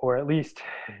 Mm-hmm. or at least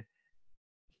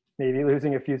maybe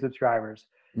losing a few subscribers.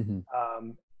 Mm-hmm.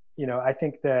 I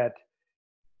think that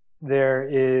there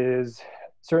is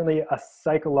certainly a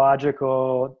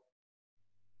psychological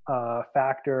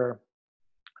factor,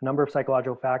 a number of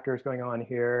psychological factors going on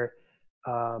here,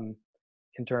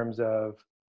 in terms of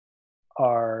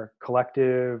our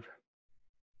collective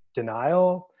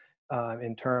denial,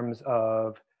 in terms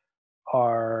of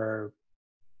our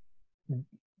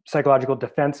psychological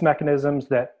defense mechanisms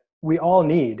that we all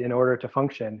need in order to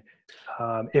function.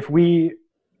 If we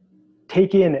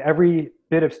take in every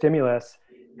bit of stimulus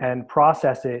and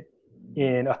process it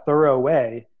in a thorough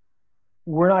way,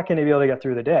 we're not going to be able to get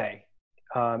through the day.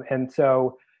 And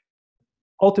so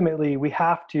ultimately, we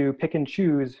have to pick and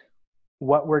choose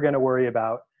what we're going to worry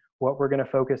about, what we're going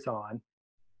to focus on.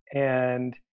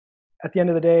 And at the end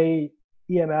of the day,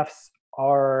 EMFs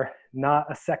are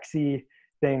not a sexy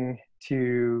thing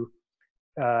to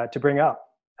bring up.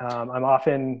 I'm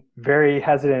often very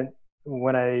hesitant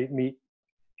when I meet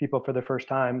people for the first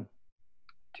time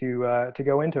to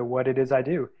go into what it is I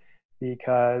do,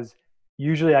 because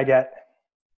usually I get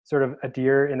sort of a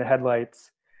deer in the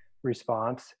headlights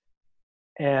response.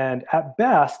 And at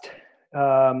best,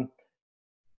 one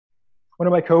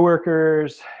of my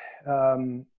coworkers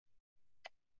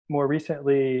more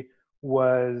recently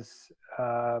was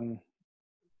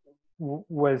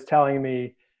telling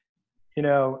me,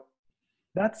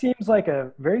 that seems like a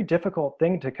very difficult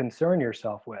thing to concern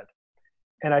yourself with.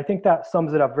 And I think that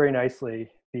sums it up very nicely,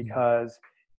 because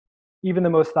even the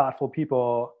most thoughtful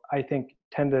people, I think,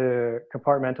 tend to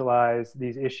compartmentalize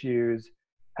these issues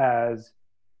as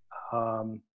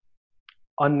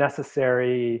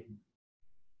unnecessary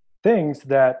things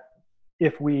that,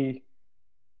 if we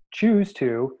choose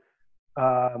to,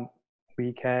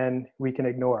 we can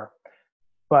ignore.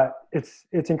 But it's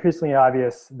increasingly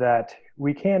obvious that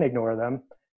we can ignore them.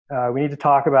 We need to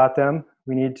talk about them.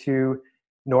 We need to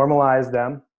normalize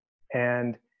them,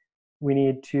 and we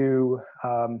need to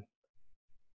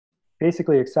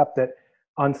basically accept that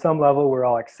on some level we're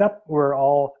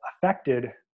all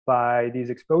affected by these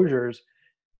exposures.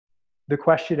 The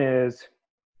question is,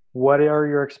 what are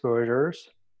your exposures,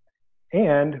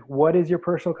 and what is your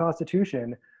personal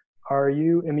constitution? Are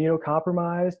you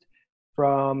immunocompromised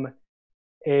from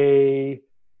a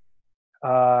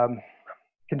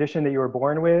condition that you were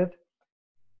born with?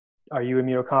 Are you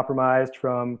immunocompromised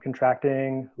from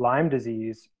contracting Lyme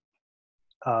disease,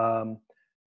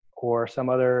 or some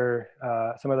other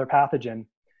pathogen?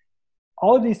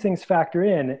 All of these things factor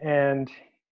in, and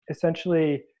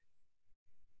essentially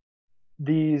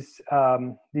these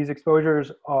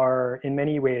exposures are in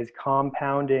many ways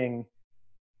compounding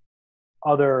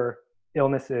other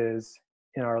illnesses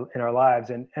in our lives,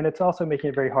 and it's also making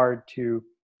it very hard to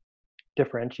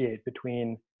differentiate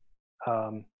between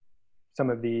some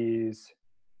of these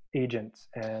agents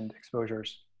and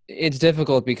exposures. It's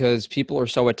difficult because people are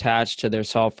so attached to their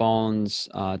cell phones,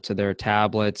 to their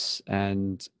tablets,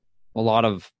 and a lot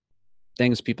of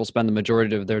things people spend the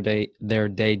majority of their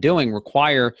day doing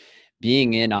require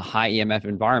being in a high EMF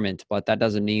environment. But that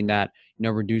doesn't mean that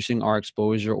reducing our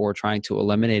exposure or trying to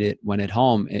eliminate it when at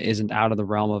home isn't out of the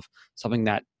realm of something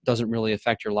that doesn't really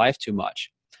affect your life too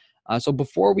much. So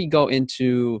before we go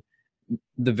into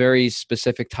the very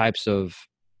specific types of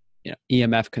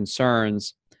EMF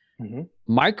concerns, Mm-hmm.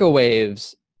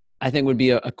 microwaves, I think, would be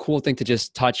a cool thing to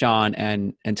just touch on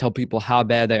and tell people how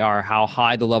bad they are, how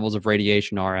high the levels of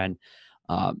radiation are, and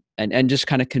just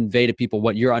kind of convey to people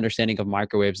what your understanding of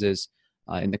microwaves is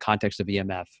in the context of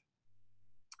EMF.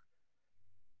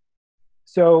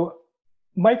 So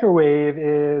microwave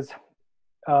is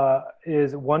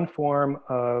one form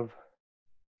of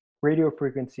radio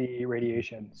frequency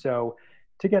radiation. So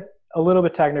to get a little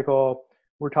bit technical,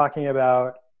 we're talking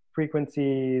about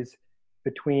frequencies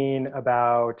between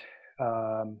about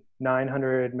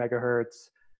 900 megahertz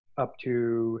up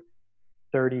to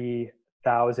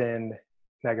 30,000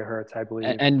 megahertz, I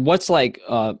believe. And what's like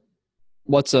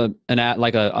what's a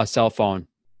cell phone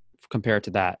compared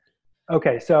to that?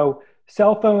 Okay, so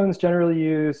cell phones generally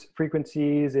use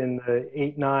frequencies in the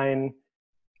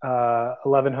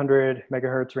 1100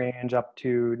 megahertz range up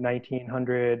to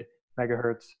 1900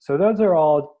 megahertz. So those are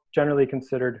all generally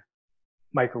considered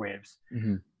microwaves.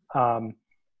 Mm-hmm.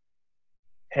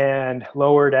 And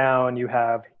lower down, you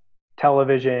have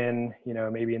television,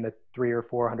 maybe in the 300 or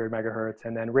 400 megahertz,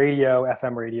 and then radio,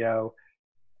 FM radio.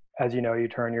 As you know, you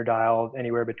turn your dial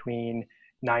anywhere between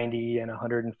 90 and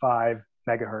 105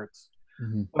 megahertz.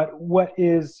 Mm-hmm. But what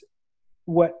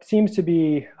seems to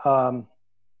be,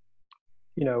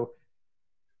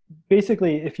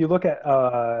 basically, if you look at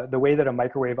the way that a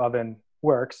microwave oven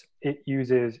works, it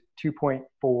uses 2.45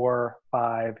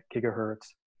 gigahertz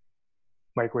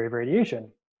microwave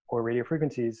radiation or radio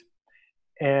frequencies.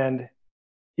 And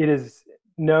it is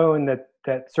known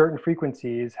that certain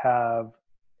frequencies have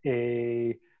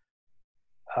a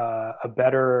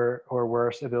better or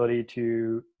worse ability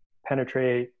to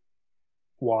penetrate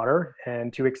water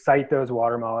and to excite those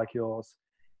water molecules.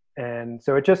 And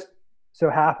so it just so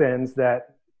happens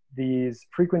that these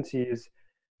frequencies,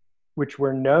 which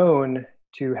were known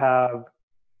to have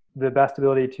the best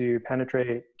ability to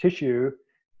penetrate tissue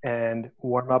and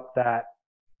warm up that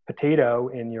potato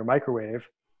in your microwave,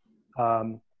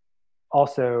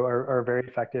 also are very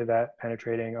effective at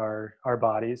penetrating our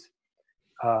bodies.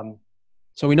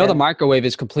 So we know the microwave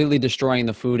is completely destroying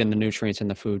the food and the nutrients in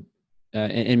the food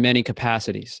in many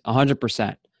capacities,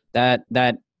 100%.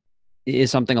 That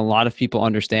is something a lot of people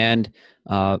understand,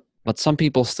 but some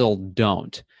people still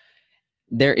don't.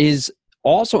 There is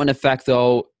also an effect,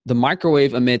 though. The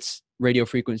microwave emits radio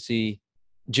frequency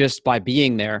just by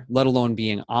being there, let alone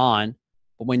being on.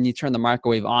 But when you turn the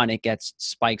microwave on, it gets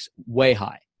spikes way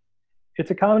high.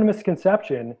 It's a common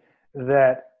misconception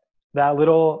that that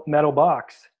little metal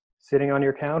box sitting on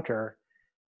your counter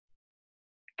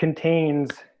contains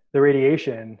the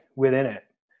radiation within it.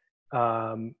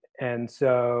 And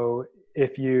so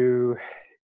if you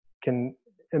can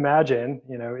imagine,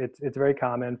 it's very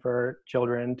common for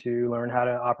children to learn how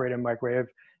to operate a microwave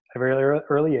at a very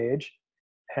early age.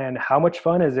 And how much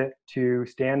fun is it to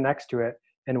stand next to it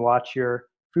and watch your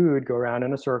food go around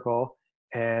in a circle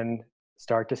and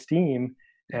start to steam?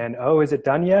 And, oh, is it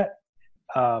done yet?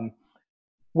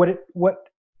 What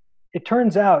it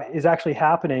turns out is actually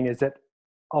happening is that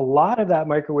a lot of that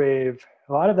microwave,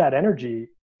 a lot of that energy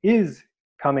is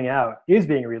coming out, is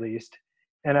being released.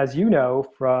 And as you know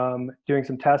from doing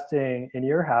some testing in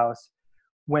your house,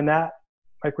 when that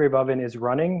microwave oven is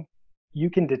running, you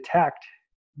can detect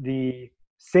the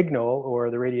signal or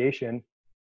the radiation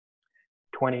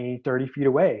 20, 30 feet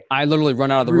away. I literally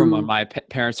run out of the room when my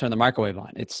parents turn the microwave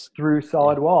on. It's through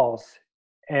solid walls.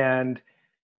 And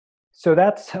so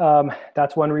that's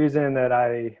one reason that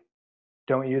I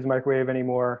don't use microwave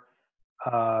anymore.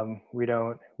 We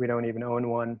don't even own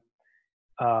one.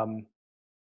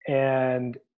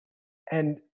 And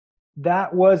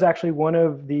that was actually one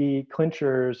of the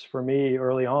clinchers for me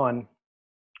early on,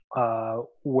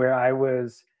 where I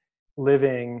was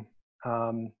living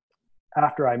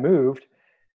after I moved.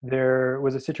 There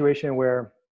was a situation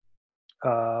where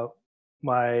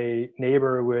my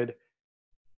neighbor would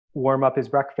warm up his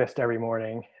breakfast every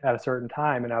morning at a certain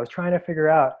time, and I was trying to figure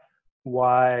out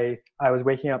why I was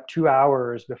waking up 2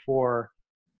 hours before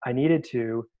I needed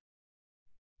to,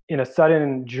 in a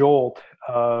sudden jolt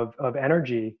of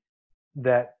energy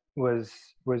that was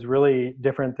really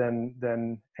different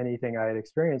than anything I had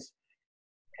experienced.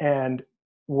 And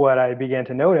what I began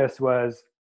to notice was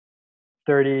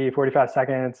 30, 45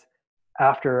 seconds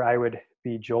after I would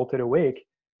be jolted awake,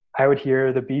 I would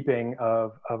hear the beeping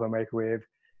of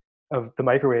the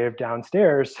microwave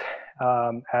downstairs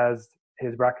as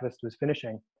his breakfast was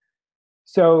finishing.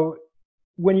 So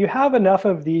when you have enough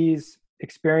of these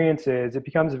experiences, it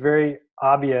becomes very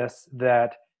obvious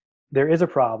that there is a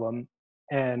problem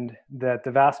and that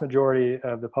the vast majority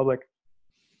of the public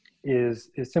is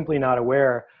simply not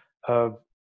aware of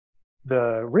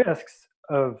the risks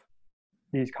of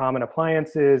these common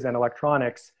appliances and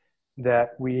electronics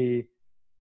that we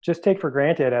just take for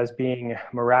granted as being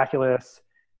miraculous,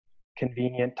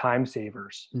 convenient time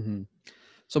savers. Mm-hmm.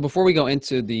 So before we go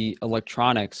into the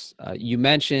electronics, you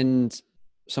mentioned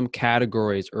some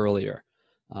categories earlier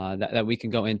that we can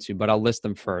go into, but I'll list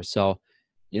them first. So,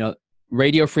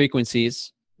 radio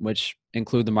frequencies, which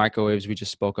include the microwaves we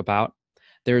just spoke about.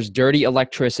 There's dirty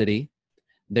electricity.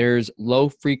 There's low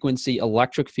frequency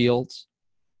electric fields,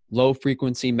 low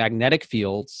frequency magnetic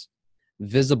fields,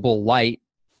 visible light.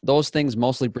 Those things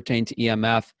mostly pertain to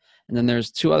EMF. And then there's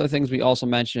two other things we also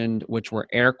mentioned, which were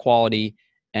air quality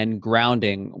and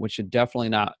grounding, which should definitely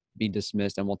not be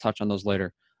dismissed. And we'll touch on those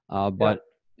later. But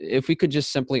if we could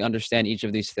just simply understand each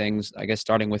of these things, I guess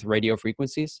starting with radio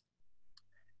frequencies.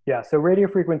 Yeah, so radio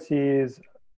frequencies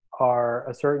are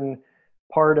a certain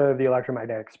part of the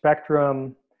electromagnetic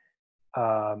spectrum.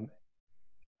 Again,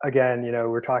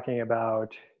 we're talking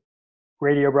about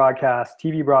radio broadcasts,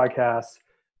 TV broadcasts,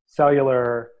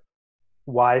 cellular,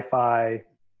 Wi-Fi,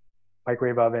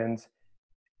 microwave ovens,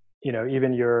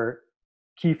 even your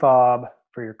key fob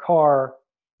for your car.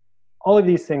 All of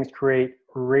these things create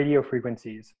radio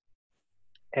frequencies.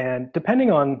 And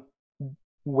depending on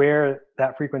where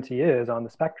that frequency is on the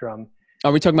spectrum.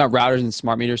 Are we talking about routers and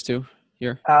smart meters too?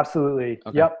 here? Absolutely.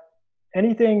 Okay. Yep.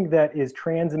 Anything that is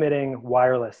transmitting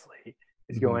wirelessly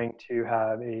is Hmm. going to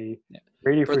have a Yeah.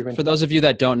 radio For frequency. those of you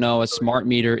that don't know, a smart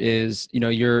meter is,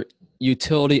 your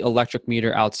utility electric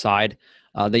meter outside.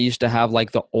 They used to have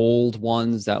like the old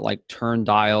ones that like turn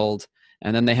dialed,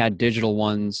 and then they had digital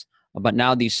ones. But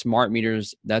now these smart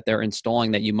meters that they're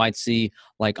installing that you might see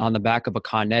like on the back of a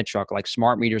Con Ed truck, like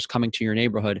smart meters coming to your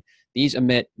neighborhood, these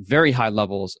emit very high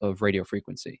levels of radio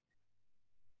frequency.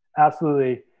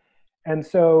 Absolutely. And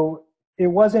so it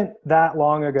wasn't that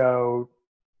long ago,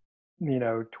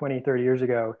 20, 30 years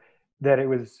ago, that it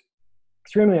was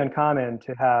extremely uncommon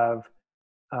to have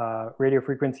radio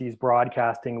frequencies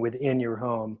broadcasting within your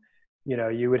home.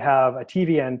 You would have a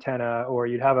TV antenna or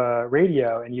you'd have a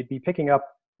radio and you'd be picking up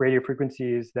radio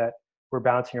frequencies that were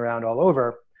bouncing around all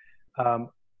over.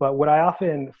 But what I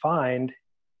often find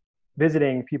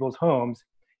visiting people's homes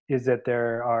is that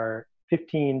there are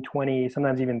 15, 20,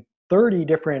 sometimes even 30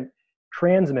 different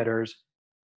transmitters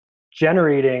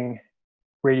generating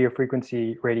radio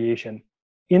frequency radiation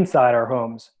inside our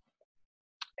homes.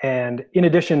 And in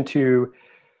addition to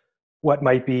what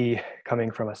might be coming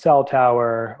from a cell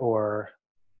tower or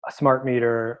a smart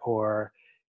meter, or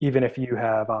even if you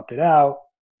have opted out,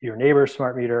 your neighbor's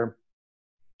smart meter,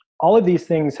 all of these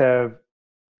things have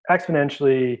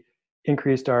exponentially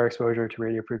increased our exposure to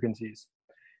radio frequencies.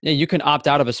 Yeah, you can opt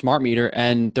out of a smart meter,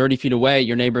 and 30 feet away,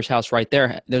 your neighbor's house right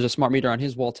there, there's a smart meter on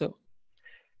his wall too.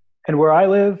 And where I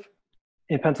live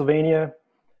in Pennsylvania,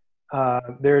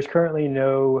 there's currently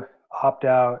no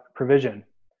opt-out provision.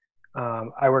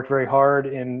 I worked very hard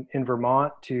in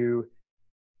Vermont to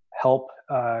help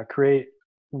create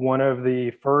one of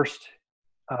the first,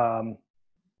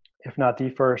 if not the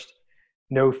first,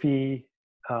 no fee,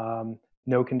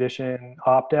 no condition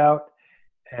opt-out.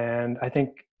 And I think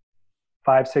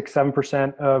 5, 6,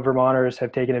 7% of Vermonters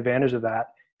have taken advantage of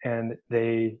that, and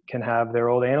they can have their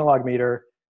old analog meter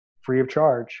free of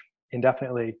charge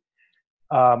indefinitely.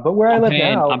 But where I live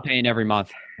now, I'm paying every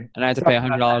month, and I have to pay so,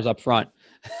 $100 up front.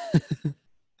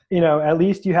 at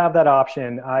least you have that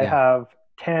option. I Yeah. have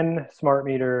 10 smart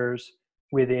meters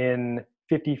within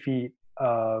 50 feet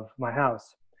of my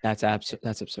house. That's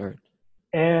absurd.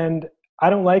 And I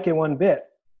don't like it one bit.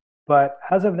 But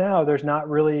as of now, there's not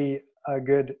really a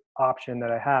good option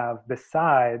that I have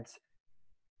besides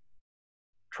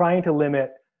trying to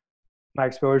limit my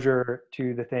exposure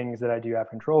to the things that I do have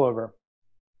control over.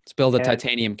 Let's build a And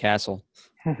titanium castle.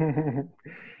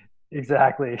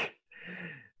 exactly.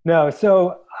 No,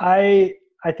 so I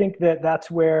think that that's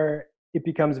where it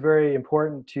becomes very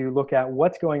important to look at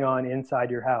what's going on inside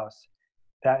your house.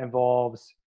 That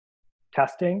involves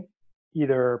testing,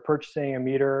 either purchasing a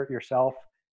meter yourself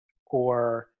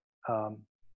or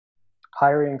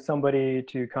hiring somebody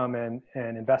to come and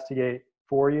investigate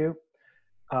for you,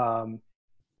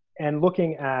 and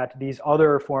looking at these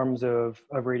other forms of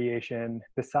radiation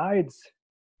besides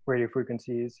radio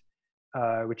frequencies,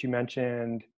 which you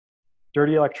mentioned.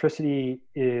 Dirty electricity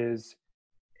is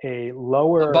a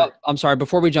lower. But I'm sorry,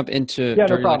 before we jump into Yeah, no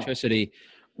dirty problem. electricity,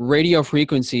 radio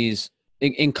frequencies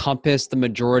encompass the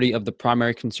majority of the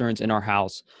primary concerns in our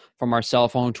house, from our cell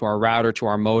phone to our router to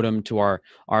our modem to our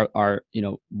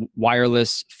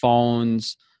wireless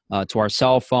phones, to our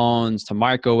cell phones, to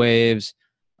microwaves,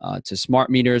 to smart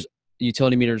meters,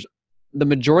 utility meters. The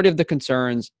majority of the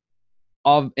concerns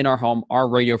in our home are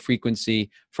radio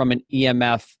frequency from an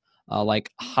EMF,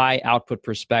 like high output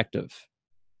perspective.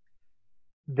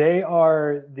 They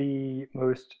are the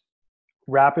most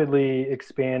rapidly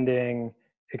expanding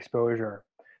exposure.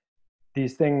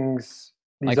 These things,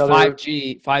 these Like other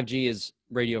 5G is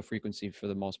radio frequency for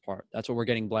the most part. That's what we're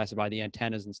getting blasted by, the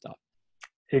antennas and stuff.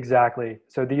 exactly.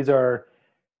 So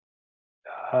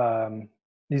um,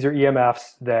 these are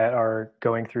EMFs that are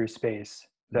going through space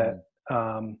that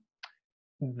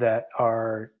that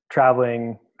are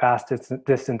traveling vast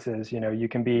distances. You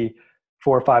can be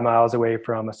 4 or 5 miles away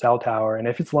from a cell tower, and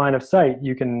if it's line of sight,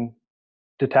 you can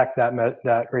detect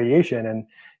that radiation,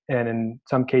 and in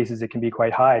some cases, it can be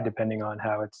quite high depending on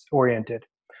how it's oriented.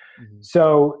 Mm-hmm.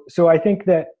 So I think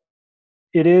that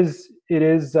it is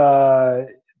the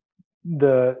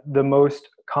most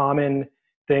common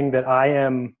thing that I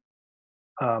am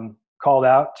called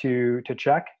out to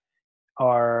check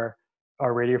are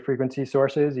radio frequency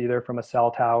sources, either from a cell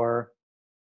tower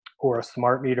or a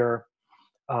smart meter,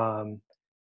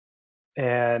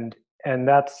 and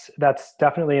that's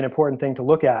definitely an important thing to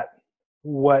look at.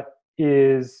 What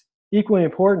is equally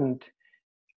important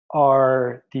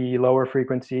are the lower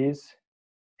frequencies,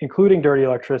 including dirty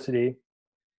electricity,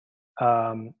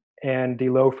 and the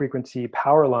low frequency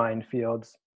power line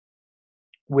fields,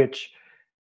 which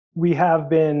we have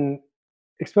been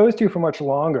exposed to for much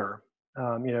longer.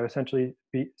 Essentially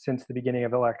since the beginning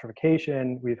of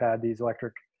electrification, we've had these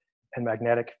electric and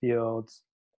magnetic fields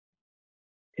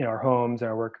in our homes and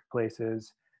our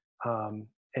workplaces.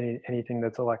 Anything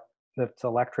that's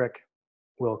electric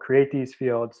will create these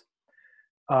fields.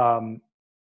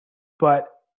 But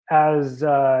as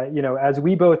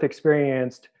we both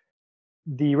experienced,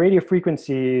 the radio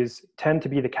frequencies tend to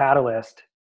be the catalyst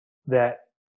that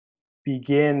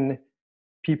begin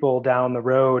people down the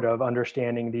road of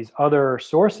understanding these other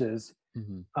sources,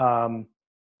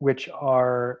 which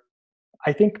are,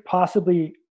 I think,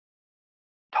 possibly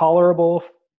tolerable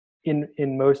in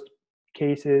most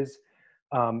cases.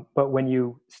 But when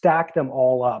you stack them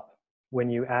all up, when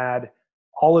you add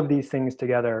all of these things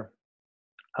together,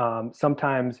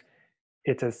 sometimes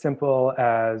it's as simple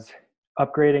as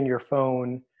upgrading your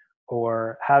phone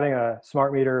or having a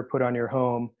smart meter put on your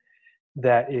home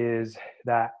that is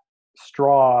that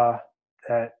straw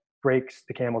that breaks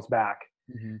the camel's back.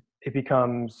 It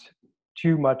becomes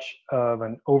too much of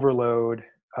an overload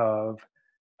of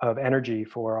energy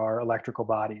for our electrical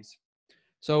bodies.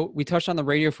 So we touched on the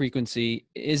radio frequency.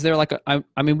 Is there like I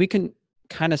mean, we can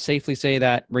kind of safely say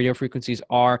that radio frequencies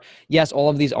are, yes, all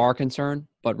of these are concerned,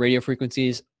 but radio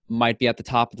frequencies might be at the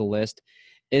top of the list.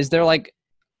 Is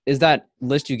that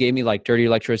list you gave me, like dirty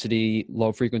electricity,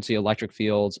 low frequency electric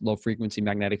fields, low frequency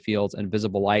magnetic fields, and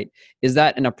visible light, is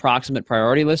that an approximate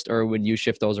priority list, or would you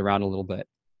shift those around a little bit?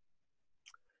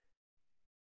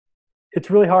 It's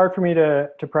really hard for me to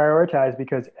prioritize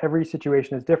because every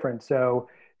situation is different. So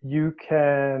you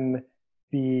can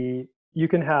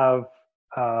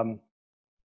have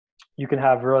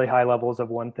really high levels of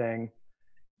one thing,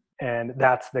 and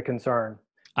that's the concern.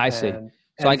 I see.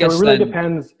 So I guess it really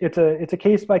depends. It's a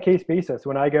case by case basis.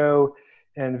 When I go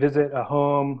and visit a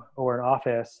home or an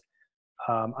office,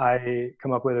 I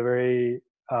come up with a very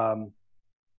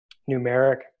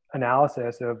numeric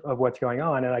analysis of what's going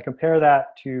on, and I compare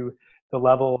that to the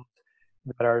levels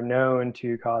that are known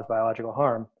to cause biological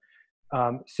harm.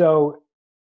 So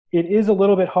it is a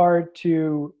little bit hard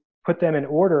to put them in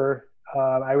order.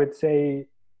 I would say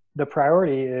the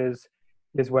priority is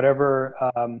whatever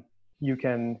you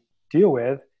can deal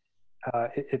with.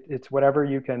 It's whatever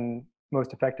you can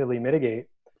most effectively mitigate.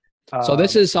 So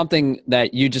this is something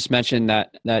that you just mentioned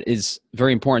that is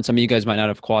very important. Some of you guys might not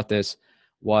have caught this,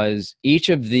 was each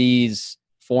of these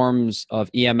forms of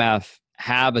EMF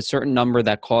have a certain number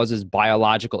that causes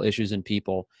biological issues in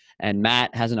people. And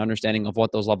Matt has an understanding of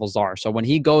what those levels are. So when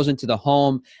he goes into the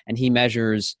home and he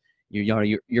measures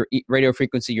your radio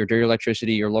frequency, your dirty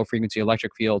electricity, your low frequency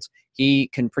electric fields, he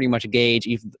can pretty much gauge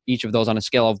each of those on a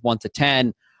scale of 1 to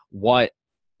 10,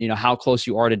 how close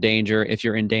you are to danger, if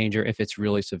you're in danger, if it's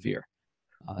really severe.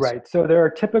 Right. So there are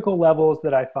typical levels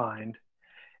that I find,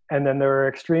 and then there are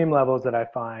extreme levels that I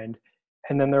find,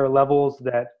 and then there are levels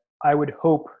that I would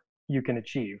hope you can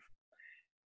achieve.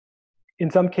 In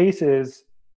some cases,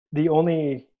 the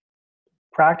only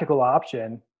practical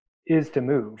option is to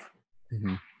move.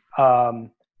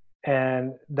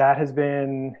 And that has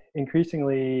been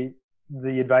increasingly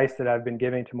the advice that I've been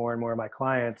giving to more and more of my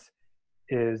clients,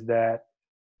 is that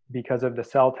because of the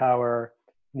cell tower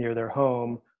near their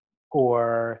home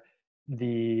or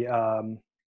the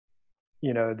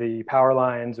power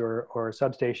lines or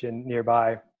substation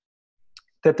nearby,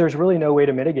 that there's really no way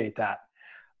to mitigate that.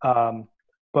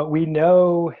 But we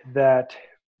know that,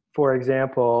 for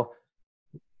example,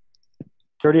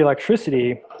 dirty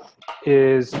electricity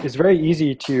is very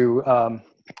easy to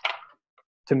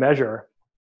measure.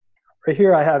 Right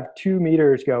here, I have 2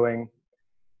 meters going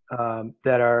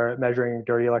that are measuring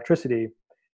dirty electricity.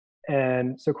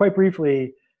 And so quite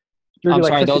briefly, I'm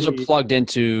sorry, those are plugged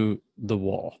into the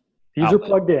wall. These outlet. Are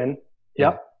plugged in. Yep.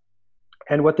 Yeah.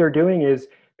 And what they're doing is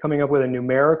coming up with a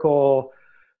numerical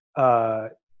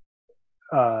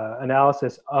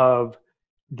analysis of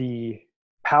the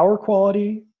power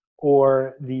quality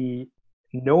or the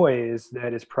noise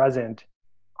that is present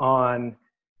on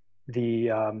the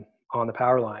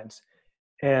power lines.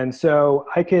 And so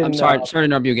I can... I'm sorry to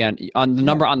interrupt you again. On the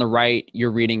number on the right,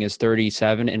 your reading is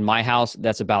 37. In my house,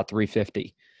 that's about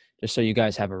 350. Just so you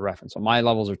guys have a reference. So my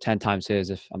levels are 10 times his,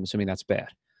 if I'm assuming that's bad.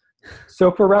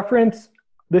 So for reference,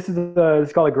 this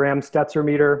is called a Graham-Stetzer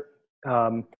meter.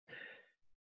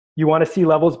 You want to see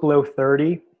levels below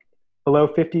 30. Below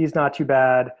 50 is not too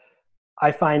bad.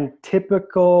 I find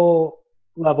typical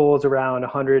levels around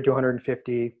 100 to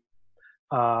 150.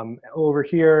 Over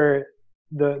here,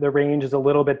 the range is a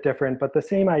little bit different, but the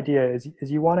same idea is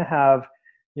you want to have,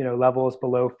 levels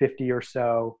below 50 or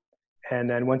so. And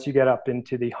then once you get up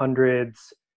into the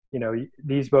hundreds,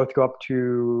 these both go up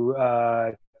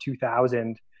to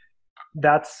 2000.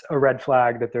 that's a red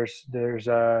flag that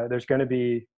there's going to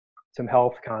be some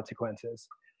health consequences.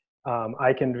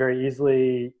 I can very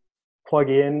easily plug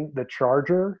in the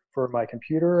charger for my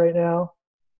computer right now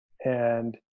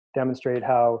and demonstrate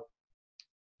how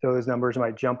those numbers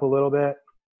might jump a little bit.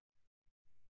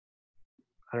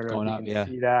 I don't know Going if up, you can yeah.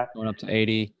 see that. Going up to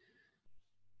 80.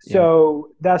 Yeah. So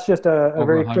that's just a Over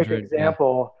very quick 100. Yeah.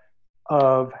 example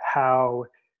of how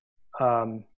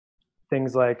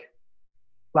things like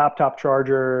laptop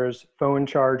chargers, phone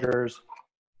chargers,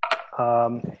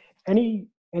 um, any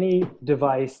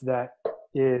device that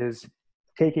is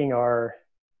taking our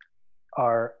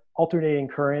alternating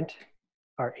current,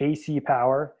 our AC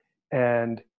power,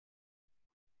 and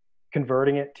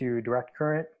converting it to direct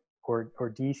current or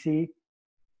DC,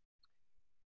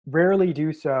 rarely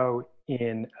do so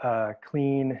in a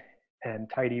clean and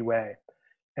tidy way.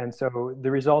 And so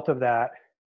the result of that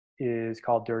is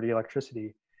called dirty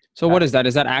electricity. So what is that?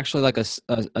 Is that actually like a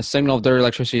signal of dirty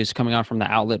electricity is coming out from the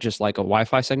outlet, just like a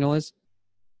Wi-Fi signal is?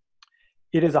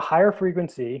 It is a higher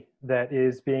frequency that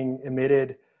is being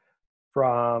emitted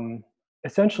from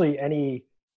essentially any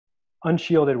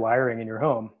unshielded wiring in your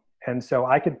home. And so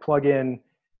I could plug in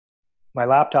my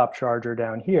laptop charger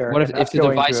down here. What And if that's the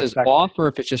going device to is affect, off or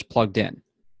if it's just plugged in?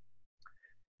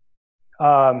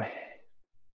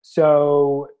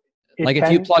 So it Like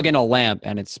if you can, plug in a lamp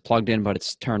and it's plugged in but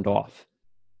it's turned off.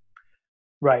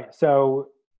 right. So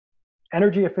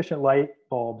energy efficient light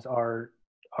bulbs are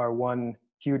one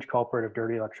huge culprit of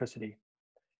dirty electricity.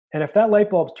 And if that light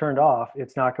bulb's turned off,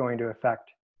 it's not going to affect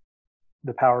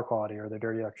the power quality or the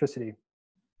dirty electricity.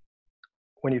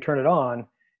 When you turn it on,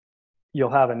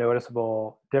 you'll have a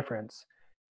noticeable difference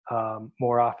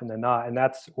more often than not. And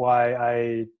that's why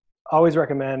I always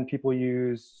recommend people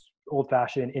use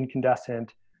old-fashioned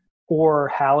incandescent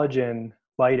or halogen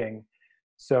lighting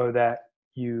so that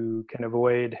you can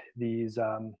avoid these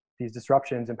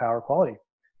disruptions in power quality.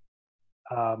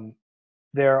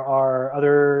 There are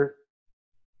other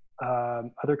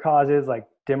causes like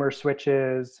dimmer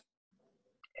switches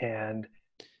and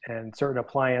certain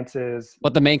appliances.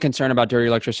 But the main concern about dirty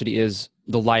electricity is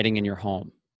the lighting in your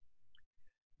home.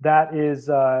 That is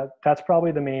that's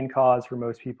probably the main cause for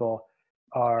most people.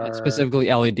 Are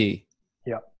Specifically LED.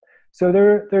 Yeah. So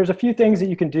there's a few things that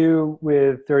you can do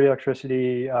with dirty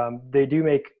electricity. They do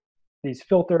make these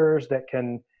filters that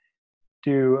can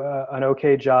do an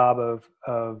okay job of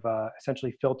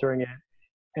essentially filtering it.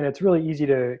 And it's really easy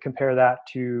to compare that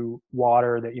to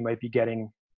water that you might be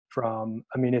getting from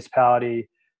a municipality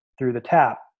through the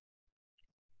tap.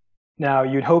 Now,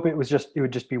 you'd hope it would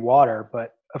just be water,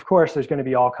 but of course there's going to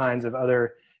be all kinds of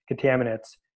other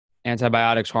contaminants.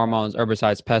 Antibiotics, hormones,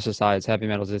 herbicides, pesticides, heavy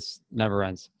metals, it never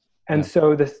ends. And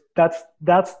so that's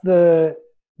the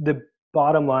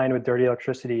bottom line with dirty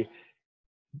electricity.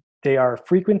 They are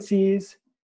frequencies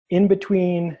in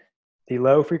between the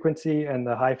low frequency and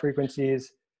the high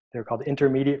frequencies. They're called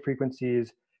intermediate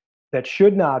frequencies that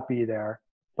should not be there,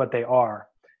 but they are.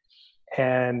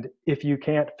 And if you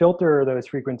can't filter those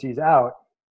frequencies out,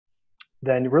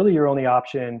 then really your only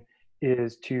option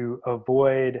is to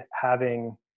avoid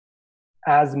having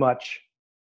as much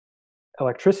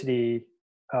electricity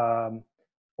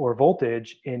or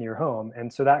voltage in your home.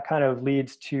 And so that kind of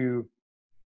leads to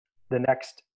the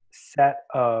next set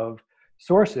of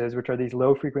sources, which are these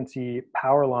low frequency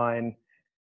power line.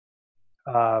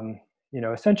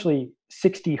 Essentially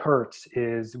 60 hertz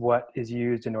is what is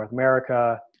used in North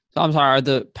America. So I'm sorry, are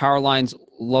the power lines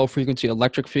low frequency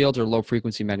electric fields or low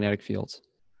frequency magnetic fields?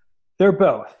 They're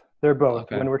both. They're both.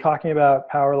 Okay. When we're talking about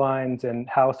power lines and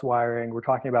house wiring, we're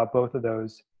talking about both of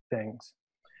those things.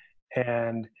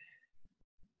 And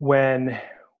when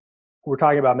we're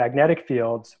talking about magnetic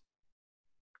fields,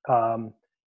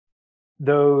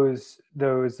 those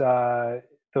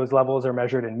levels are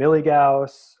measured in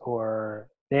milligauss or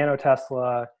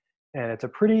nanotesla, and it's a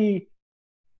pretty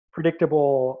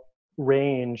predictable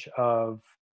range of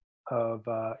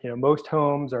most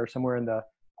homes are somewhere in the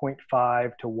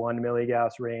 0.5 to 1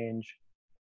 milligauss range.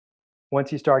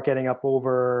 Once you start getting up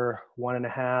over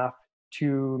 1.5,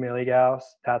 2 milligauss,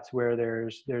 that's where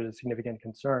there's a significant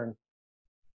concern.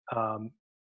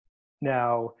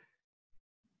 Now,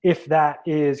 if that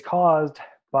is caused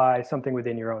by something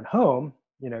within your own home,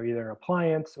 either an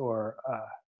appliance or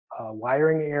a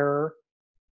wiring error,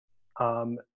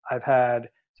 I've had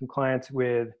some clients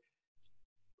with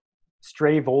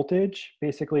stray voltage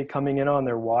basically coming in on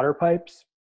their water pipes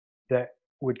that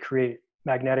would create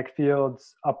magnetic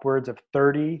fields upwards of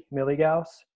 30 milligauss.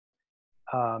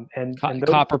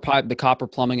 Copper pipe, the copper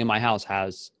plumbing in my house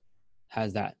has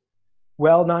that.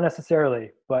 Well, not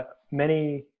necessarily, but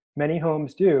many many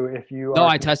homes do. If you No, are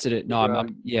I tested it. No,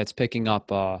 to, yeah, it's picking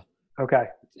up. okay,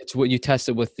 It's what you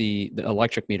tested with the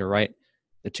electric meter, right?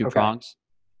 The two okay, prongs.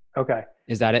 okay.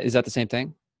 Is that it? Is that the same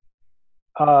thing?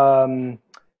 Um,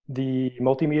 the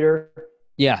multimeter,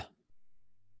 Yeah.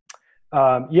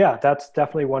 yeah, that's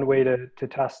definitely one way to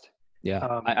test. Yeah.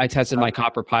 Um, I tested my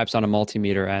copper pipes on a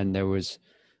multimeter and there was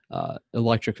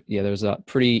electric. Yeah, there was a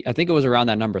pretty, I think it was around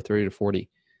that number, 30 to 40.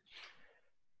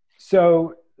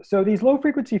 so these low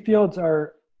frequency fields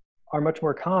are much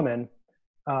more common,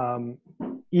 um,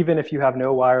 even if you have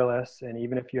no wireless and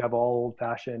even if you have all old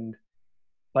fashioned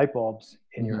light bulbs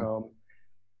in your Hmm. home,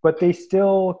 but they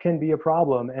still can be a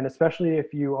problem. And especially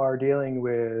if you are dealing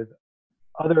with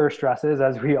other stresses,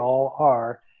 as we all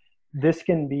are, this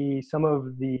can be some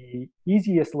of the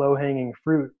easiest low hanging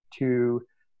fruit to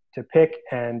pick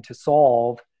and to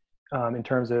solve, in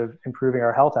terms of improving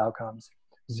our health outcomes.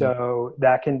 Hmm. So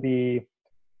that can be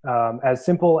as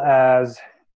simple as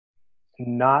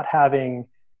not having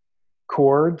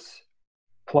cords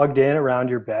plugged in around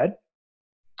your bed.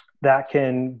 That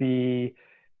can be,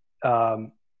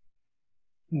 um,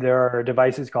 there are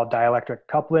devices called dielectric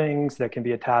couplings that can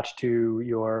be attached to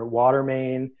your water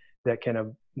main that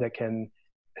can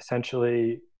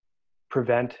essentially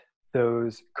prevent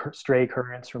those stray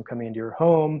currents from coming into your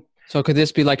home. So could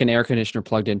this be like an air conditioner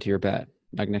plugged into your bed,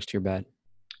 like next to your bed?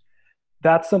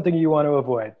 That's something you want to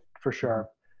avoid for Mhm. sure.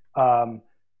 Um,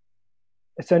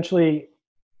 Essentially,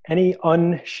 any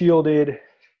unshielded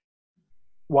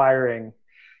wiring,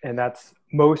 and that's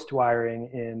most wiring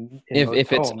in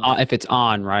most homes, If it's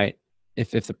on, right?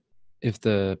 If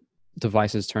the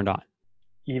device is turned on.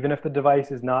 even if the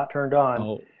device is not turned on,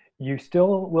 Oh. you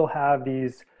still will have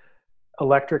these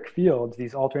electric fields,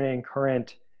 these alternating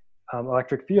current,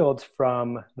 electric fields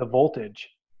from the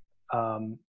voltage,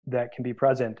 that can be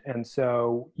present. And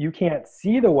so you can't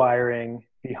see the wiring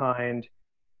behind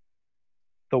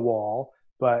the wall,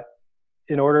 but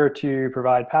in order to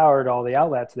provide power to all the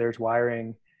outlets, there's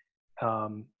wiring.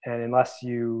 And unless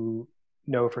you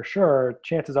know for sure,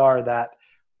 chances are that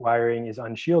wiring is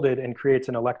unshielded and creates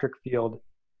an electric field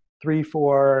 3,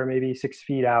 4, maybe 6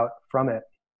 feet out from it.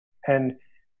 And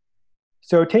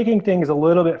so taking things a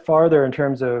little bit farther in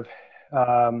terms of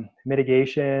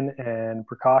mitigation and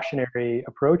precautionary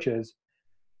approaches,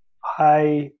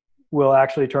 I will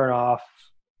actually turn off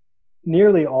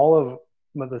nearly all of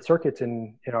the circuits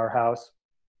in our house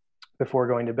before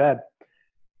going to bed.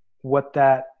 What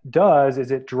that does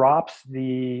is it drops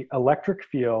the electric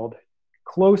field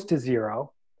close to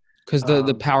zero. Because the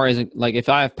Um, power isn't like if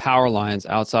I have power lines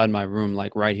outside my room,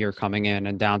 like right here coming in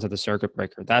and down to the circuit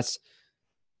breaker, that's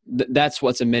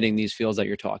what's emitting these fields that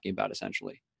you're talking about,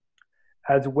 essentially.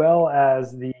 as well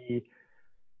as the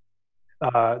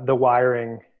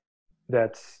wiring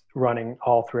that's running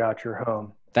all throughout your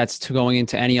home. That's to going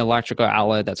into any electrical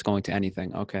outlet. That's going to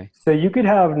anything. Okay. So you could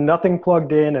have nothing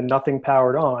plugged in and nothing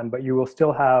powered on, but you will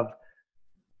still have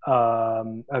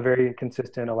a very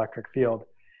consistent electric field.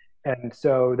 And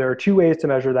so there are two ways to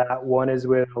measure that. One is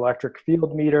with electric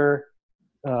field meter.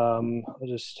 I'll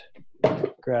just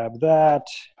grab that.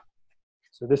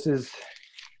 So this is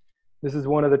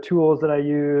one of the tools that I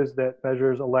use that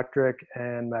measures electric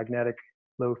and magnetic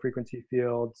low frequency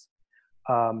fields.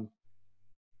 Um,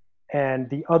 and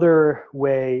the other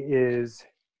way is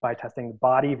by testing the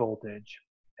body voltage.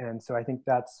 And so I think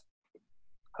that's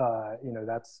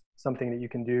something that you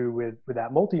can do with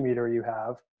that multimeter you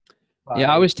have.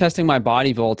 Yeah, I By was testing my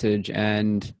body voltage,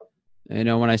 and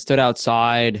when I stood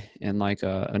outside in like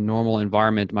a normal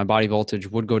environment, my body voltage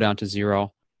would go down to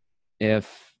zero.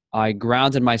 If I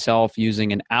grounded myself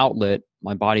using an outlet,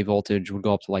 my body voltage would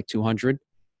go up to like 200.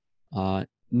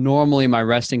 Normally, my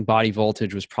resting body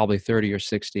voltage was probably 30 or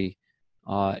 60,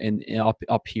 in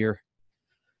up here.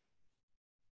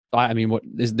 I mean, what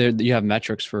is there? You have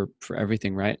metrics for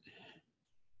everything, right?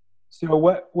 So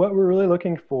what we're really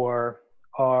looking for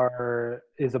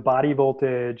is a body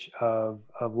voltage of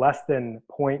less than zero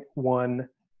point 0.1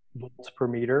 volts per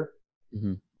meter.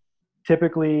 Hmm.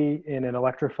 Typically, in an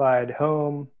electrified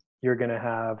home, you're going to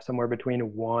have somewhere between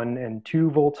 1 and 2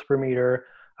 volts per meter.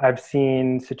 I've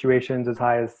seen situations as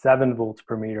high as 7 volts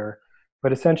per meter.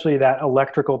 But essentially, that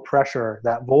electrical pressure,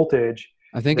 that voltage,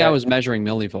 I think I that was measuring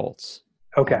millivolts.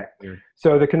 okay. Here.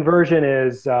 So the conversion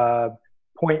is zero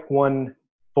point 0.1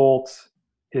 volts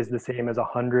is the same as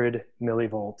 100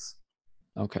 millivolts.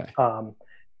 Okay. Um,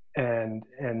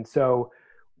 and so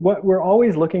what we're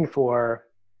always looking for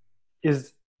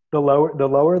is the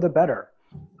lower the better.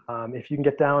 If you can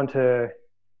get down to zero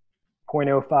point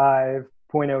 0.05,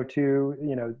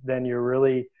 0.02, then you're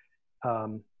really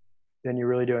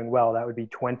doing well. That would be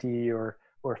 20 or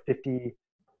 50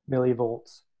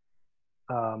 millivolts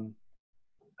um,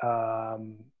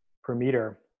 per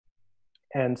meter.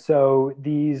 And so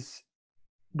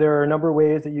there are a number of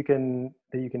ways that you can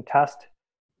test,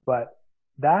 but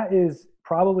that is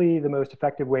probably the most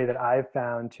effective way that I've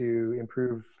found to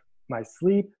improve my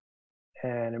sleep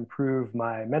and improve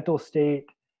my mental state,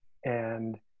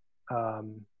 and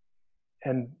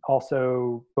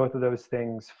also both of those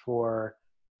things for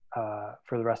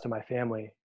the rest of my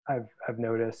family. I've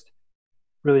noticed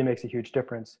really makes a huge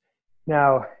difference.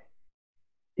 Now,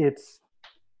 it's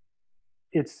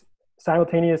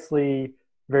simultaneously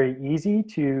very easy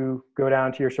to go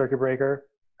down to your circuit breaker,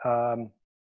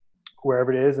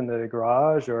 wherever it is, in the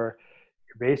garage or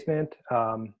your basement.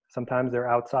 Sometimes they're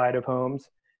outside of homes,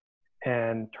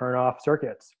 and turn off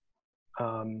circuits.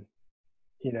 And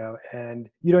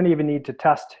you don't even need to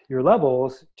test your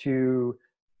levels to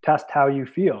test how you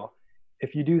feel.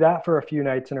 If you do that for a few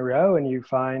nights in a row and you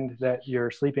find that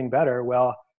you're sleeping better,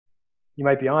 well, you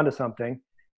might be onto something.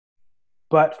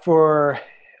 But for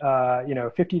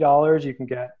 $50, you can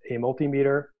get a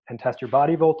multimeter and test your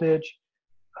body voltage.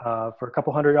 For a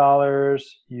couple $100,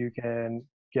 you can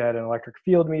get an electric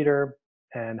field meter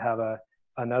and have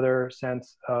another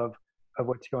sense of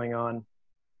what's going on.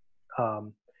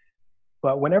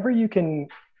 But whenever you can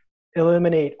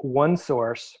eliminate one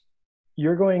source,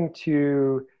 you're going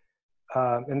to,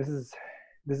 and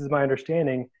this is my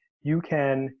understanding, you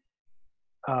can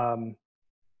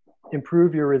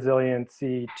improve your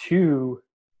resiliency to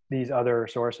these other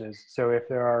sources. So if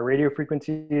there are radio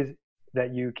frequencies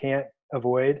that you can't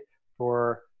avoid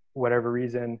for whatever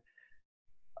reason,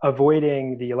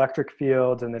 avoiding the electric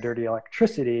fields and the dirty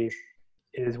electricity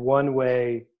is one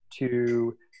way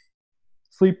to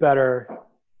sleep better,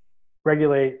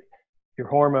 regulate your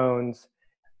hormones,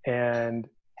 and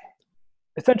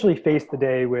essentially face the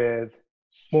day with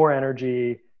more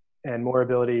energy and more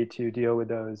ability to deal with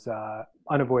those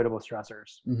unavoidable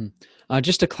stressors. Mm-hmm.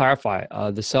 Just to clarify,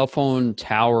 the cell phone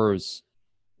towers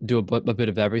do a bit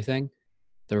of everything,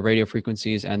 the radio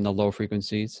frequencies and the low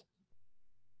frequencies.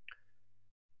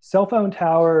 Cell phone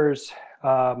towers,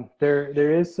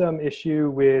 there is some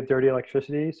issue with dirty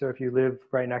electricity. So if you live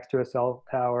right next to a cell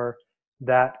tower,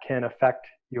 that can affect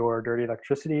your dirty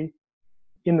electricity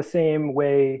in the same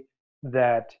way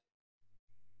that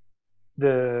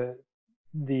the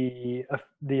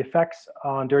effects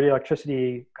on dirty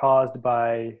electricity caused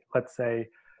by, let's say,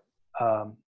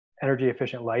 energy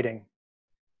efficient lighting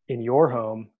in your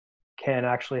home can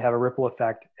actually have a ripple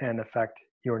effect and affect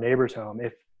your neighbor's home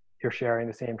if you're sharing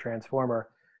the same transformer.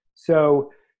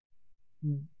 So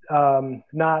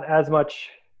not as much,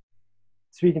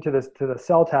 speaking to the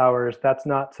cell towers, that's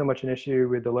not so much an issue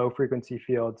with the low frequency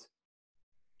fields.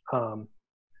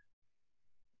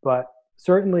 But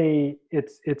certainly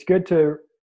it's good to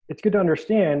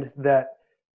understand that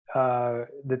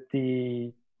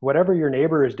whatever your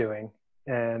neighbor is doing,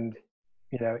 and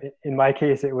in my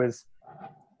case it was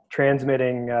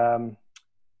transmitting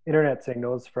internet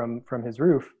signals from his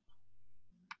roof,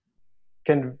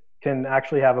 can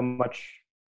actually have a much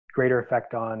greater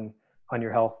effect on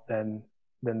your health than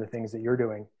the things that you're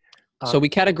doing. So we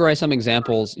categorize some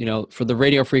examples. For the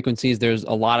radio frequencies, there's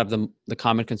a lot of the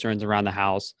common concerns around the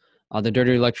house. The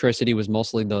dirty electricity was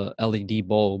mostly the LED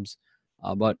bulbs,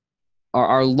 but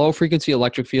are low frequency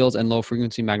electric fields and low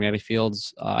frequency magnetic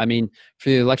fields? For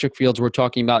the electric fields, we're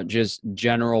talking about just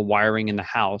general wiring in the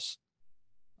house.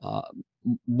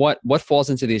 What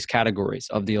falls into these categories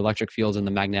of the electric fields and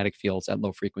the magnetic fields at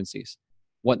low frequencies?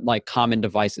 What common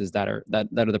devices that are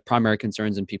the primary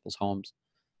concerns in people's homes?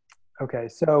 Okay,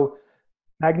 so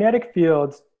magnetic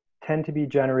fields tend to be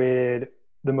generated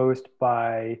the most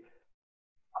by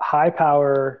high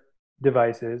power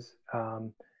devices,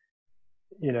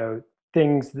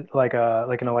 things like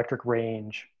an electric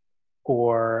range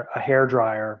or a hair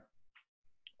dryer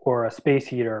or a space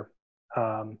heater.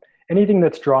 Anything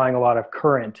that's drawing a lot of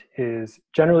current is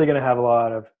generally going to have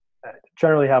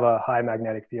a high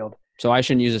magnetic field. So I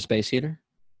shouldn't use a space heater?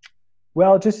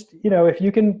 Well, just, if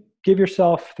you can give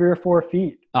yourself 3 or 4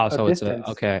 feet of distance,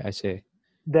 okay, I see.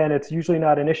 Then it's usually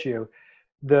not an issue.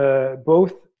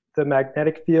 Both the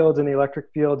magnetic fields and the electric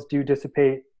fields do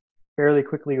dissipate fairly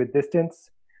quickly with distance.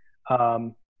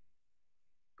 But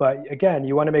again,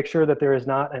 you want to make sure that there is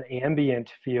not an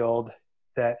ambient field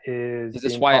that is. Is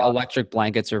this why electric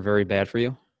blankets are very bad for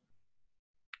you?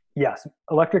 Yes,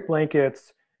 electric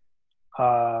blankets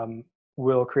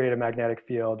will create a magnetic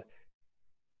field.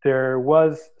 There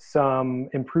was some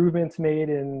improvements made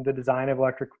in the design of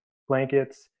electric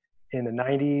blankets in the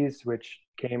 90s, which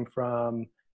came from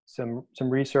some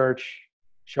research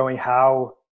showing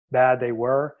how bad they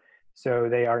were. So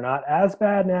they are not as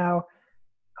bad now.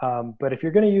 But if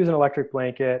you're going to use an electric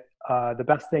blanket, the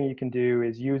best thing you can do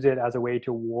is use it as a way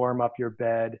to warm up your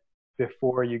bed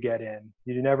before you get in.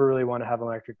 You never really want to have an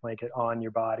electric blanket on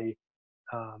your body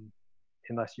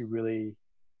unless you really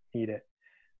need it.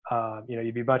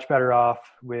 You'd be much better off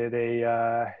with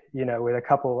with a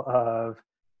couple of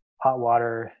hot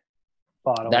water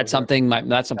bottles. That's something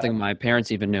my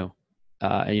parents even knew.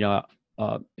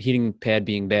 Heating pad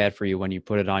being bad for you when you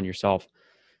put it on yourself.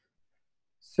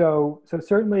 So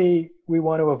certainly we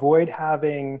want to avoid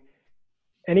having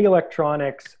any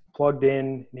electronics plugged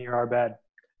in near our bed.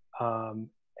 And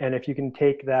if you can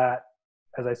take that,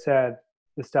 as I said,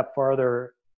 the step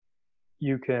farther,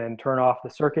 you can turn off the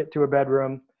circuit to a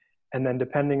bedroom. And then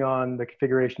depending on the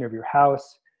configuration of your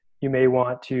house, you may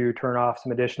want to turn off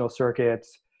some additional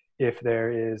circuits if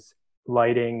there is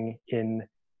lighting in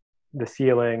the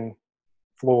ceiling,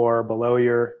 floor, below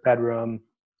your bedroom,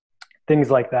 things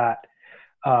like that.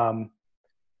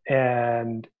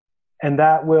 And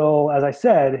that will, as I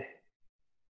said,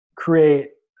 create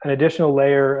an additional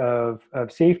layer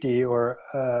of safety, or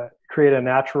create a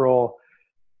much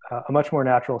more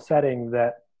natural setting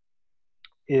that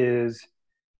is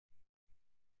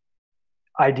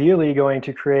ideally going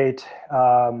to create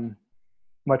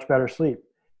much better sleep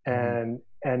and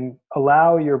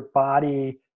allow your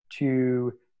body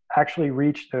to actually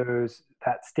reach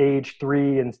that stage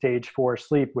 3 and stage 4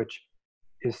 sleep, which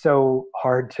is so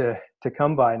hard to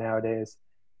come by nowadays.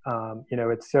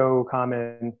 It's so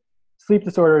common. Sleep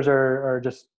disorders are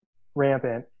just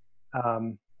rampant.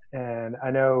 And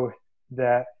I know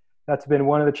that that's been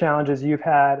one of the challenges you've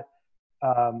had.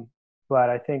 But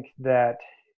I think that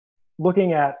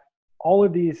looking at all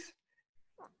of these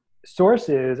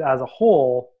sources as a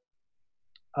whole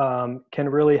can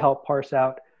really help parse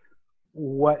out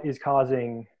what is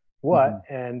causing what.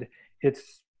 And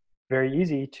it's very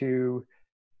easy to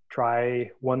try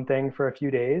one thing for a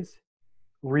few days,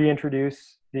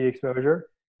 reintroduce the exposure,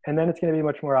 and then it's going to be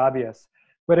much more obvious.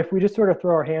 But if we just sort of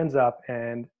throw our hands up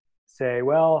and say,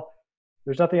 well,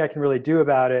 there's nothing I can really do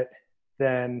about it,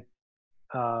 then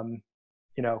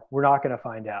we're not going to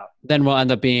find out. Then we'll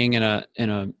end up being in a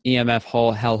EMF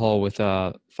hellhole with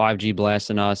 5G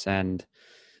blasting us and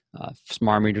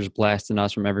smart meters blasting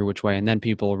us from every which way, and then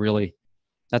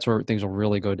that's where things will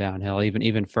really go downhill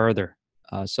even further.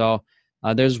 So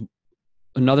there's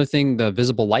another thing, the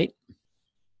visible light.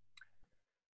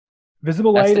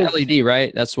 Visible light is the LED,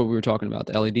 right? That's what we were talking about,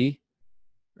 the LED.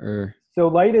 So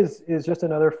light is just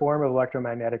another form of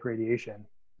electromagnetic radiation,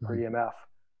 or EMF.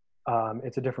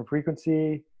 It's a different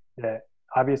frequency that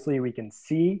obviously we can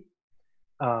see,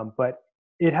 but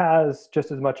it has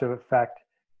just as much of an effect.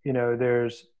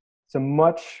 There's some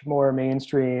much more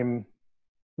mainstream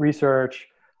research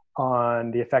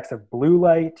on the effects of blue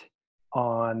light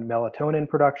on melatonin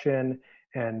production.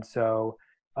 And so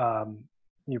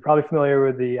you're probably familiar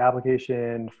with the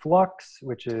application Flux,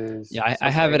 which is... Yeah,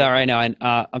 I have it out right now. And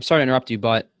I'm sorry to interrupt you,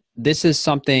 but this is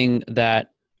something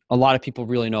that a lot of people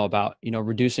really know about,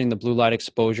 reducing the blue light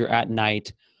exposure at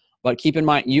night. But keep in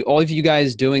mind, all of you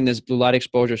guys doing this blue light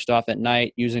exposure stuff at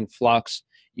night, using Flux,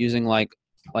 using like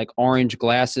orange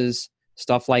glasses,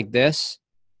 stuff like this,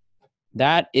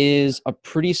 that is a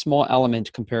pretty small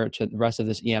element compared to the rest of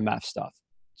this EMF stuff.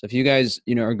 So if you guys,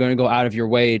 are going to go out of your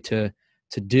way to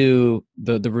do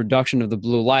the reduction of the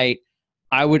blue light,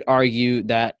 I would argue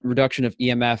that reduction of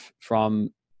EMF from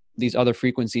these other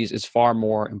frequencies is far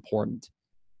more important.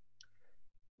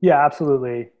 Yeah,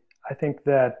 absolutely. I think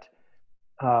that,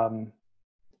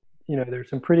 there's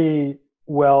some pretty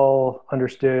well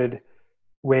understood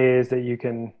ways that you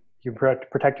can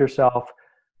protect yourself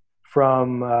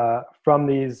from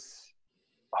these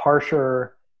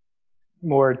harsher,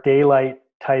 more daylight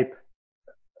type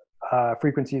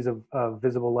frequencies of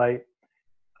visible light.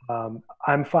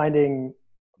 I'm finding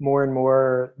more and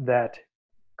more that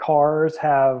cars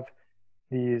have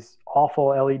these awful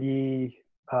LED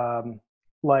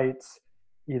lights,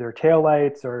 either tail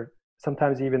lights or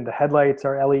sometimes even the headlights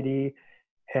are LED.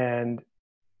 And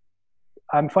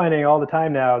I'm finding all the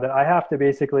time now that I have to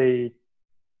basically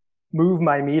move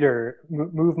my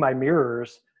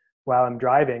mirrors while I'm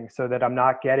driving so that I'm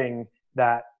not getting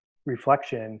that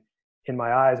reflection in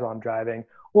my eyes while I'm driving,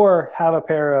 or have a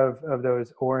pair of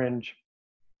those orange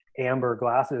amber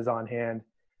glasses on hand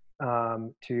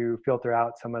to filter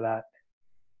out some of that.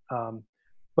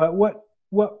 But what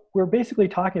we're basically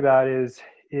talking about is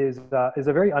a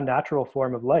very unnatural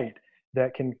form of light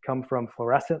that can come from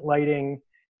fluorescent lighting,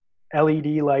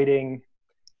 LED lighting,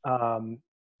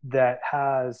 that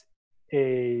has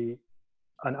an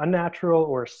unnatural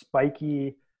or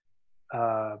spiky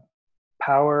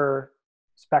power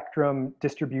spectrum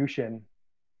distribution.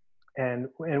 And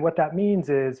what that means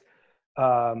is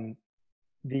the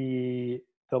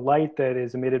light that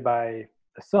is emitted by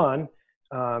the sun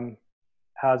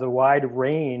has a wide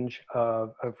range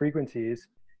of frequencies,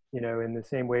 in the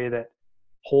same way that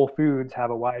whole foods have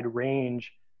a wide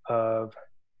range of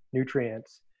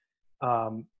nutrients.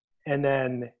 And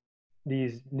then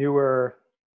these newer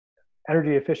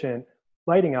energy efficient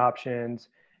lighting options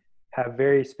have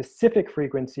very specific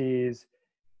frequencies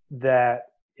that,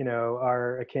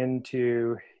 are akin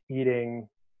to eating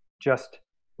just,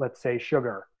 let's say,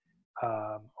 sugar,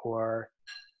 or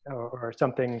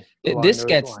something along This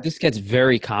those lines. this gets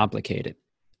very complicated.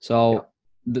 So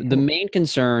Yeah. the main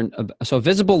concern so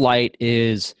visible light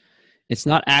is is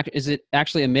it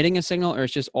actually emitting a signal, or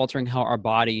it's just altering how our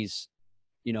body's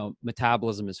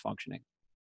metabolism is functioning?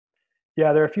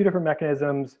 Yeah, there are a few different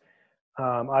mechanisms.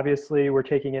 Obviously, we're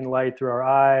taking in light through our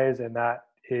eyes, and that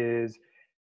is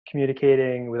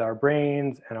communicating with our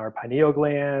brains and our pineal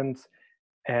glands,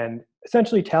 and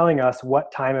essentially telling us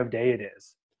what time of day it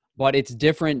is. But it's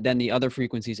different than the other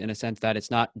frequencies in a sense that it's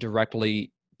not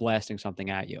directly blasting something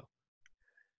at you.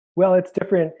 Well, it's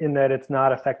different in that it's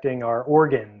not affecting our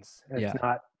organs. It's Yeah.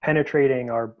 not penetrating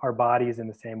our bodies in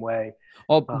the same way.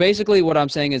 Well, basically what I'm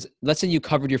saying is, let's say you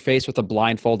covered your face with a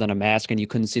blindfold and a mask and you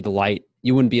couldn't see the light.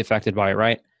 You wouldn't be affected by it,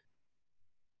 right?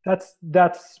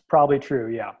 That's probably true,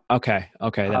 yeah. Okay,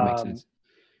 that makes sense.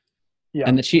 Yeah.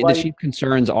 And the chief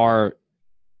concerns are,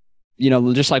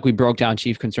 just like we broke down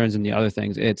chief concerns in the other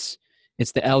things, it's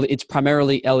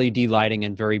primarily LED lighting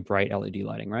and very bright LED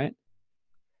lighting, right?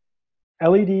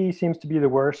 LED seems to be the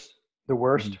worst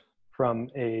from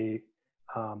a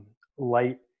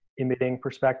light emitting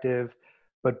perspective,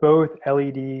 but both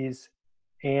LEDs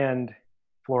and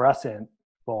fluorescent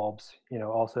bulbs,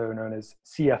 also known as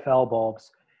CFL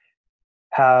bulbs,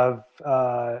 have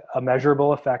a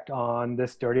measurable effect on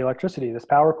this dirty electricity, this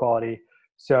power quality.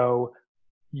 So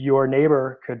your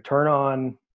neighbor could turn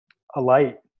on a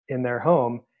light in their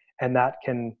home, and that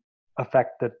can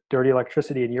affect the dirty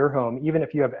electricity in your home, even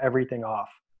if you have everything off.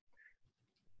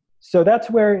 So that's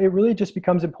where it really just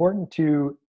becomes important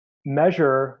to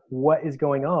measure what is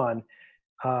going on.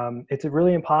 It's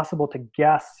really impossible to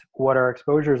guess what our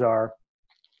exposures are.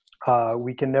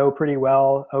 We can know pretty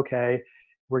well, okay,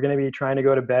 we're going to be trying to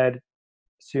go to bed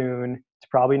soon. It's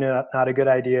probably not a good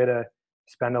idea to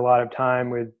spend a lot of time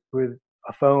with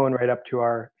a phone right up to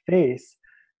our face.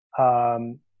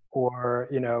 Or,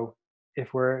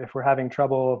 if we're having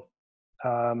trouble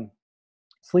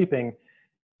sleeping,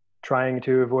 trying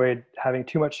to avoid having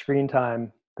too much screen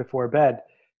time before bed.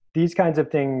 These kinds of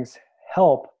things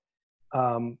help.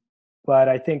 But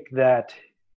I think that,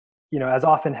 as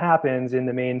often happens in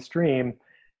the mainstream,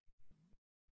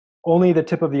 only the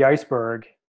tip of the iceberg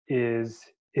is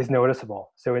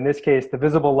noticeable. So in this case, the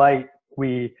visible light,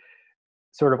 we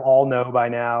sort of all know by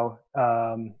now,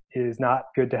 is not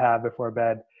good to have before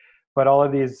bed. But all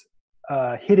of these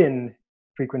hidden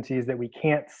frequencies that we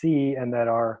can't see and that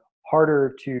are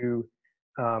harder to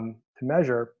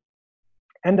measure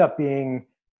end up being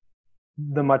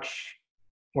the much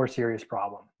more serious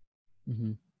problem.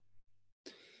 Mm-hmm.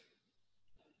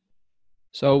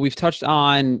 So we've touched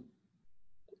on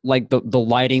like the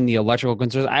lighting, the electrical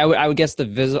concerns. I would guess the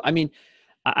visible.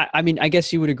 I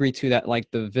guess you would agree too that like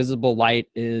the visible light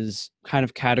is kind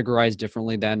of categorized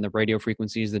differently than the radio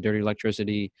frequencies, the dirty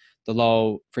electricity, the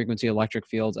low frequency electric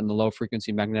fields, and the low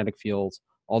frequency magnetic fields.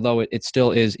 Although it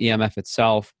still is EMF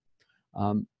itself.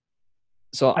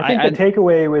 So I think the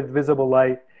takeaway with visible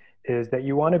light is that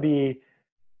you want to be,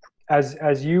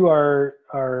 as you are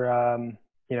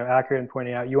accurate in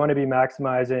pointing out, you want to be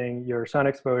maximizing your sun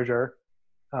exposure,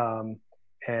 and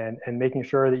making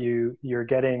sure that you're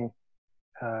getting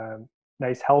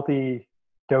nice healthy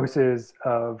doses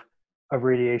of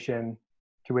radiation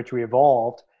to which we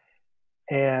evolved,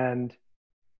 and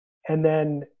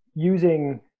then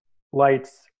using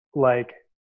lights like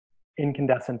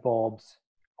incandescent bulbs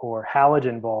or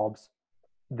halogen bulbs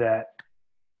that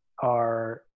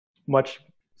are much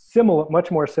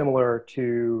more similar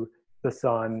to the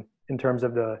sun in terms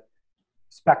of the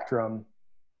spectrum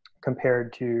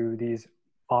compared to these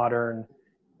modern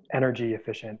energy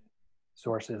efficient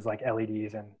sources like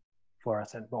LEDs and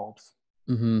fluorescent bulbs.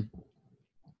 Mm-hmm.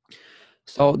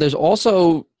 So there's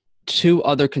also two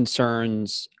other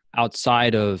concerns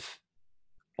outside of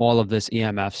all of this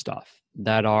EMF stuff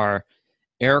that are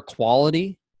air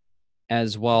quality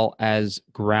as well as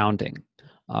grounding.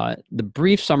 The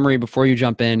brief summary before you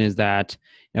jump in is that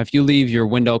if you leave your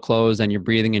window closed and you're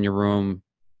breathing in your room,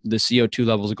 the CO2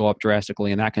 levels go up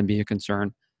drastically, and that can be a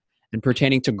concern. And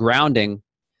pertaining to grounding,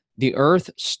 the Earth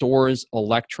stores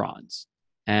electrons,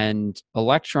 and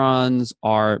electrons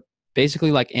are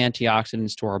basically like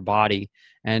antioxidants to our body.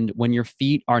 And when your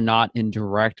feet are not in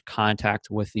direct contact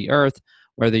with the Earth,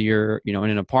 whether you're in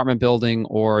an apartment building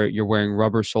or you're wearing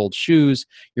rubber-soled shoes,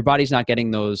 your body's not getting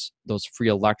those free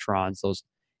electrons, those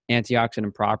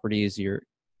antioxidant properties. The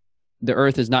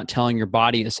Earth is not telling your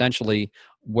body essentially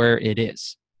where it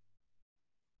is.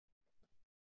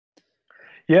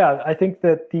 Yeah, I think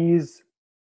that these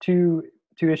two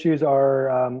issues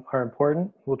are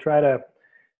important. We'll try to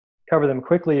cover them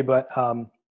quickly, but a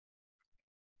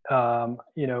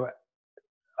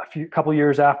couple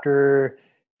years after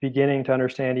beginning to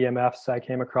understand EMFs, I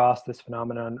came across this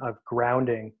phenomenon of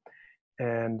grounding.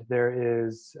 And there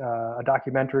is a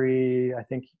documentary, I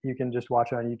think you can just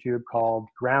watch on YouTube, called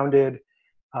Grounded.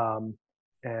 And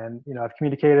I've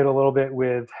communicated a little bit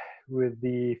with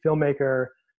the filmmaker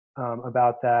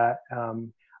about that.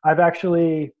 I've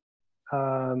actually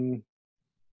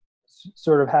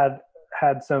sort of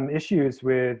had some issues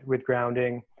with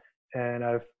grounding, and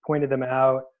I've pointed them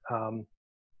out.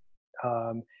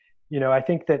 I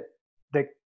think that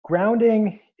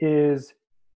grounding is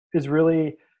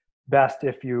really best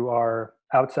if you are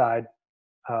outside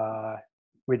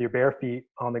with your bare feet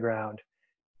on the ground.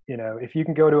 If you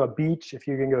can go to a beach, if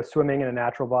you can go swimming in a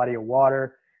natural body of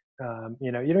water,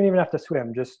 you don't even have to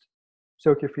swim, just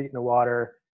soak your feet in the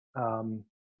water. And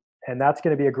that's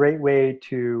going to be a great way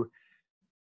to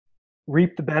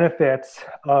reap the benefits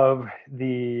of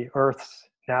the Earth's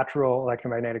natural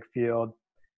electromagnetic field.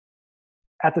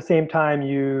 At the same time,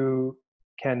 you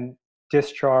can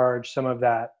discharge some of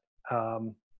that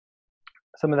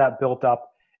built up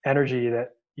energy that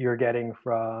you're getting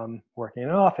from working in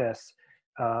an office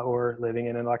or living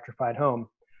in an electrified home.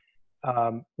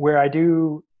 Where I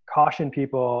do caution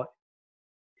people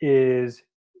is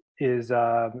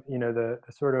the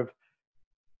sort of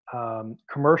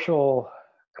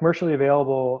commercially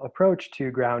available approach to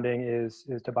grounding is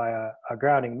to buy a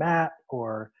grounding mat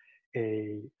or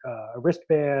a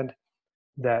wristband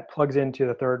that plugs into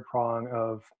the third prong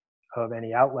of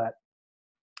any outlet,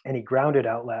 any grounded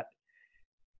outlet.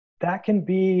 That can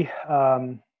be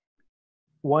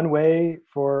one way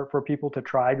for people to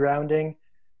try grounding.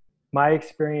 My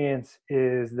experience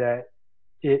is that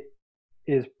it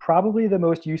is probably the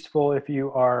most useful if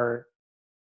you are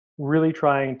really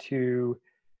trying to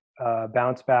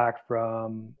bounce back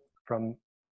from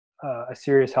a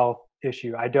serious health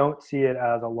issue. I don't see it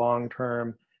as a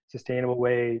long-term sustainable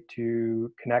way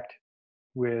to connect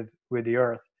with the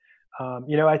Earth.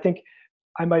 I think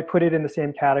I might put it in the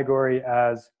same category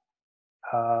as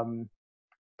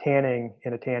tanning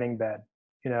in a tanning bed.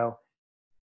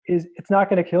 It's not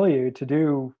going to kill you to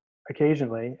do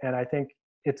occasionally, and I think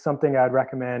it's something I'd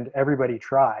recommend everybody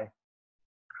try.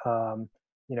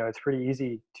 It's pretty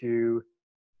easy to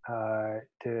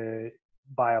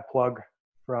buy a plug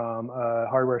from a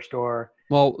hardware store.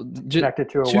 Well, connect it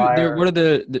to a wire. What are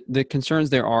the concerns?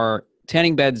 There are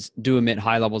tanning beds do emit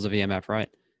high levels of EMF, right?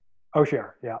 Oh,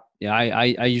 sure. Yeah. Yeah,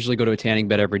 I usually go to a tanning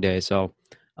bed every day, so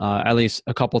at least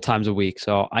a couple times a week.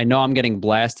 So I know I'm getting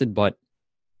blasted, but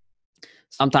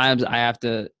sometimes I have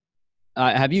to.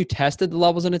 Have you tested the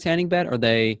levels in a tanning bed? Are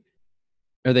they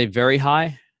very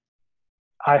high?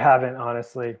 I haven't,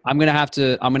 honestly. I'm gonna have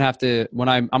to when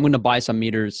I'm gonna buy some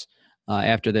meters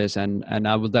after this, and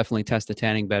I will definitely test the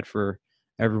tanning bed for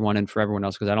everyone and for everyone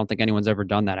else, because I don't think anyone's ever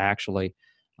done that actually.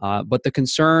 But the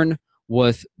concern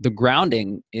with the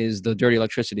grounding is the dirty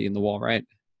electricity in the wall, right?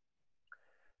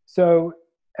 So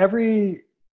every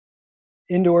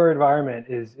indoor environment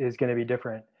is going to be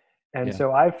different, and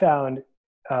so I've found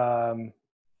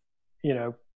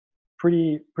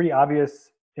pretty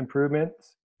obvious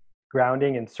improvements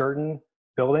grounding in certain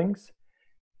buildings,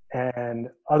 and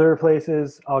other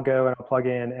places I'll go and I'll plug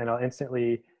in and I'll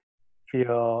instantly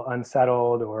feel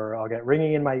unsettled, or I'll get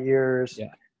ringing in my ears.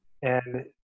 Yeah. And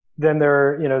then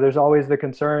there's always the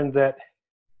concern that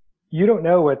you don't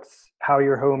know how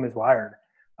your home is wired.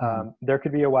 There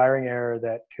could be a wiring error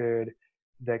that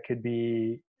could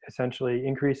be essentially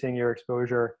increasing your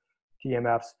exposure to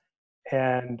EMFs.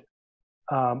 And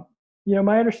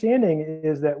my understanding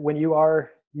is that when you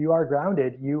are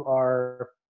grounded, you are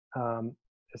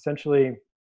essentially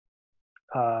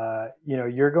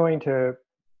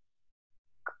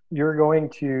you're going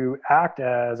to act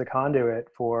as a conduit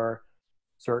for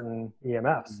certain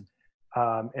EMFs.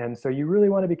 And so you really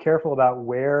want to be careful about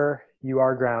where you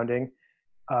are grounding.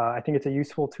 I think it's a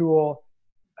useful tool.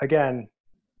 Again,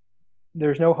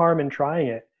 there's no harm in trying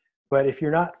it, but if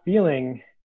you're not feeling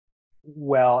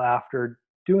well after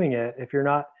doing it, if you're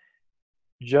not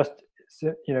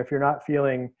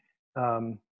feeling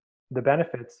the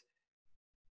benefits,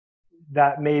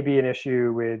 that may be an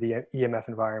issue with the EMF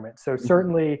environment. So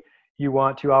certainly you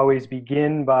want to always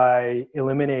begin by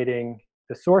eliminating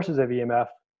the sources of EMF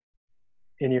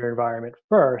in your environment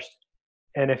first.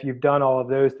 And if you've done all of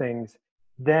those things,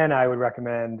 then I would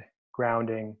recommend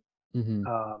grounding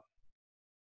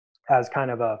as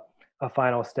kind of a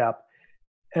final step.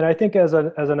 And I think as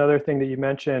another thing that you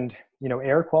mentioned,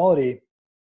 air quality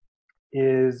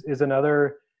is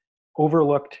another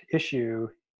overlooked issue.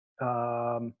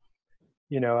 There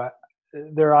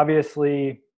are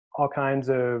obviously all kinds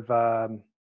of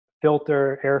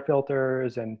air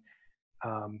filters and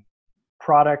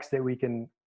products that we can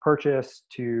purchase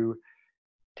to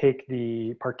take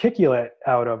the particulate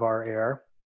out of our air.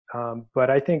 But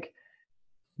I think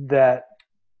that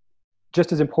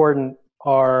just as important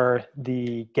are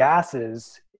the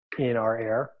gases in our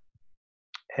air.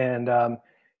 And,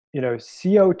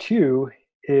 CO2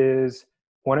 is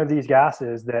one of these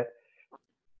gases that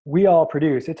we all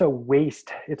produce. It's a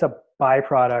waste. It's a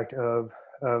byproduct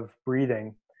of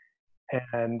breathing.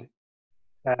 And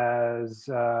as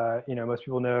most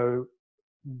people know,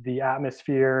 the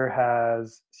atmosphere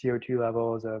has CO2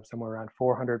 levels of somewhere around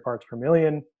 400 parts per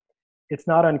million. It's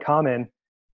not uncommon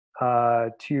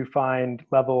to find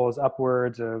levels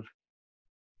upwards of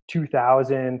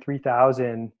 2,000,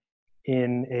 3,000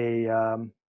 in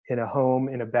a home,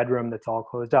 in a bedroom that's all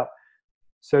closed up.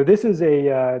 So this is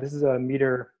a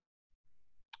meter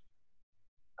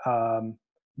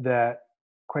that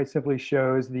quite simply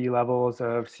shows the levels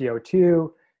of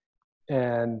CO2,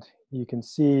 and you can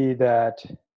see that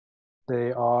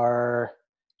they are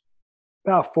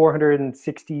about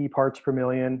 460 parts per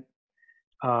million.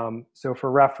 So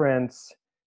for reference,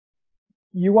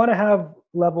 you want to have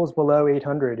levels below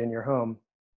 800 in your home.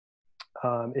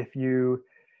 If you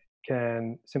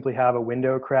can simply have a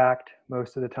window cracked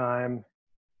most of the time,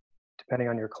 depending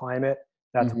on your climate,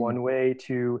 that's one way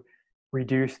to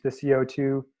reduce the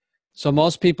CO2. So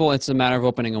most people, it's a matter of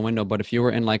opening a window. But if you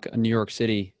were in like a New York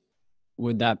City,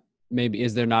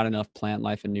 is there not enough plant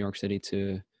life in New York City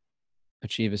to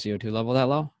achieve a CO2 level that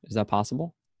low? Is that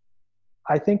possible?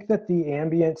 I think that the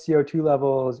ambient CO2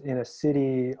 levels in a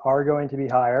city are going to be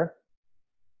higher,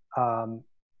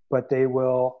 but they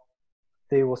will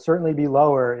certainly be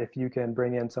lower if you can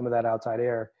bring in some of that outside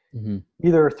air,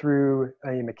 either through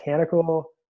a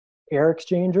mechanical air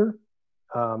exchanger.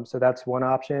 So that's one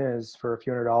option. Is for a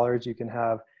few $100s, you can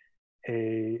have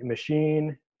a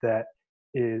machine that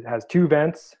has two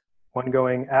vents, one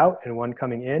going out and one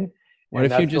coming in. What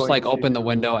if you just open the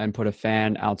window and put a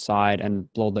fan outside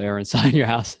and blow the air inside your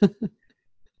house?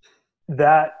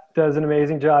 That does an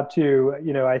amazing job too.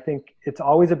 I think it's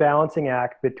always a balancing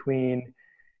act between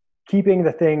keeping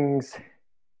the things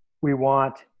we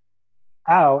want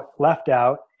left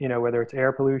out, whether it's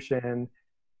air pollution,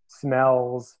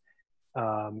 smells.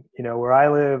 Where I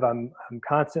live, I'm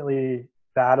constantly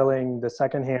battling the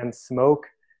secondhand smoke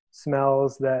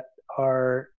smells that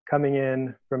are coming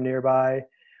in from nearby.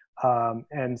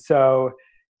 And so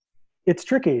it's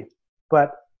tricky,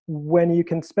 but when you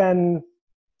can spend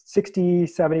 $60,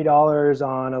 $70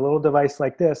 on a little device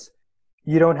like this,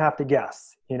 you don't have to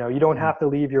guess. You don't have to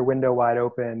leave your window wide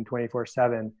open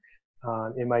 24/7.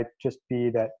 It might just be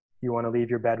that you want to leave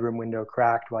your bedroom window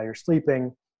cracked while you're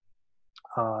sleeping,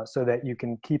 so that you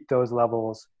can keep those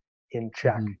levels in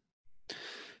check.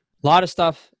 A lot of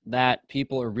stuff that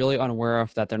people are really unaware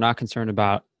of, that they're not concerned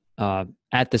about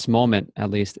at this moment, at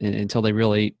least until they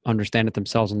really understand it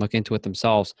themselves and look into it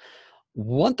themselves.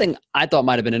 One thing I thought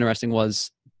might have been interesting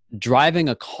was driving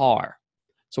a car.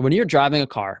 So when you're driving a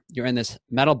car, you're in this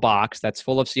metal box that's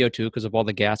full of CO2 because of all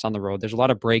the gas on the road. There's a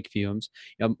lot of brake fumes.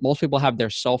 Most people have their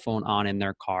cell phone on in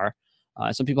their car.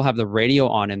 Some people have the radio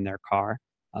on in their car.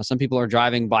 Some people are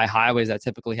driving by highways that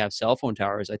typically have cell phone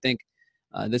towers. I think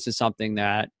this is something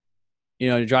that,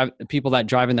 people that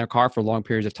drive in their car for long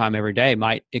periods of time every day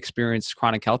might experience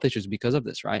chronic health issues because of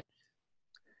this, right?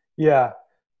 Yeah.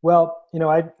 Well,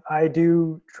 I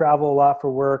do travel a lot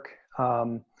for work.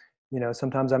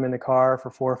 Sometimes I'm in the car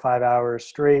for 4 or 5 hours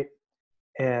straight.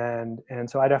 And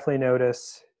so I definitely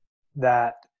notice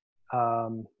that,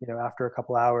 after a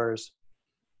couple hours,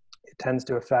 it tends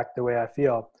to affect the way I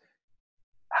feel.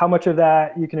 How much of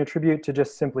that you can attribute to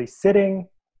just simply sitting,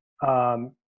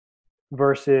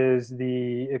 versus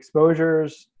the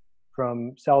exposures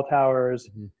from cell towers,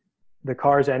 the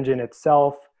car's engine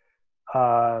itself,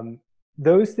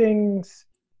 those things,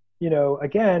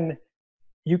 again,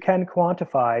 you can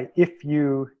quantify if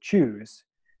you choose.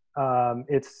 There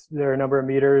are a number of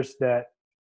meters that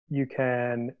you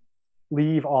can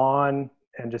leave on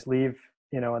and just leave,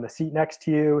 on the seat next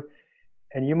to you.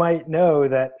 And you might know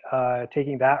that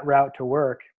taking that route to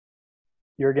work,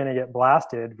 you're going to get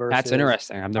blasted That's versus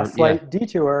interesting. a slight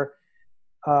detour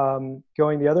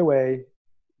going the other way.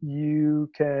 You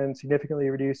can significantly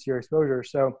reduce your exposure.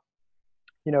 So,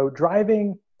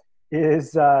 driving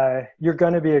is, you're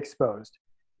going to be exposed.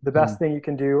 The best thing you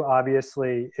can do,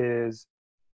 obviously, is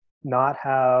not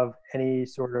have any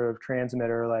sort of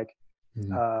transmitter like,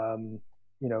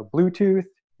 Bluetooth.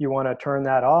 You want to turn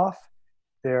that off.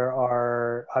 There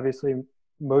are obviously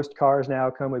most cars now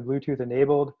come with Bluetooth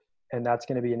enabled, and that's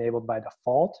going to be enabled by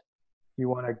default. You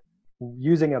want to,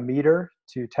 using a meter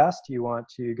to test, you want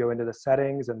to go into the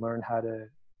settings and learn how to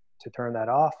turn that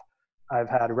off. I've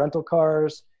had rental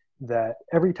cars that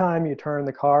every time you turn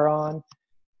the car on,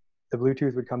 the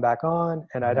Bluetooth would come back on,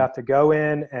 and I'd have to go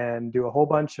in and do a whole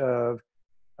bunch of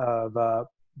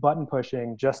button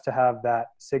pushing just to have that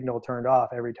signal turned off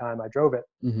every time I drove it.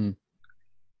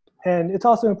 And it's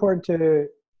also important to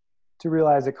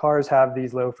realize that cars have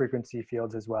these low frequency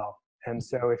fields as well. And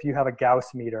so if you have a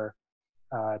Gauss meter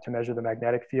to measure the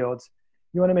magnetic fields,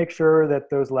 you want to make sure that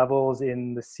those levels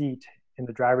in the seat, in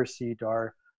the driver's seat,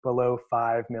 are below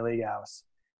 5 milligauss.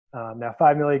 Now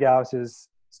 5 milligauss is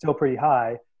still pretty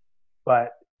high,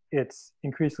 but it's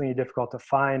increasingly difficult to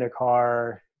find a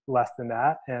car less than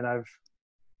that. And I've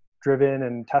driven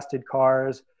and tested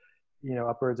cars,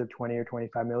 upwards of 20 or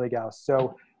 25 milligauss.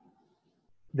 So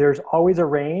there's always a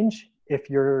range. If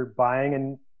you're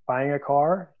buying a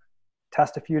car,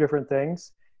 test a few different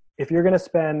things. If you're going to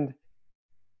spend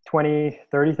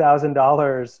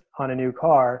 $20,000-$30,000 on a new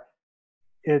car,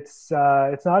 it's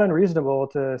not unreasonable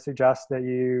to suggest that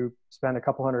you spend a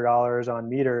couple $100 on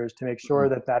meters to make sure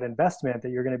that that investment that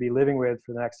you're going to be living with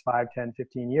for the next 5, 10,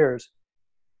 15 years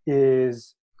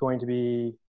is going to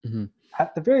be,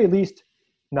 at the very least,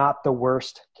 not the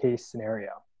worst case scenario.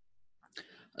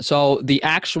 So the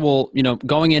actual,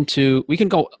 going into, we can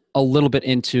go a little bit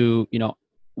into,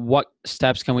 what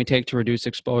steps can we take to reduce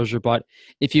exposure? But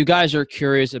if you guys are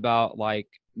curious about like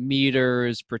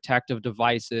meters, protective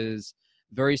devices,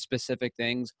 very specific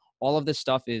things, all of this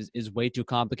stuff is way too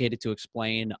complicated to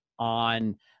explain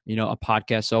on, a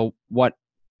podcast. So what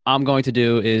I'm going to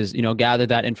do is, gather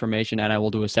that information, and I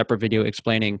will do a separate video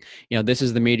explaining, this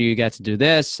is the meter you get to do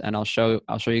this, and I'll show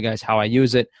you guys how I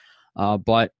use it.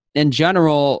 But in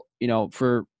general,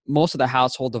 for most of the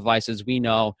household devices, we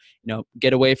know,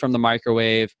 get away from the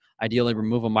microwave. Ideally,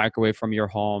 remove a microwave from your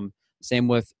home. Same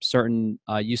with certain,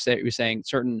 you're saying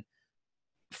certain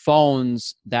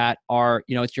phones that are,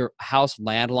 it's your house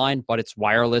landline, but it's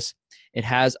wireless. It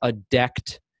has a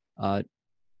decked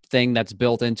thing that's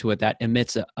built into it that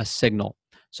emits a signal.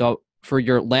 So for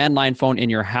your landline phone in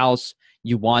your house,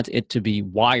 you want it to be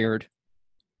wired,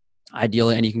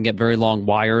 ideally, and you can get very long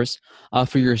wires.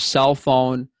 For your cell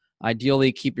phone,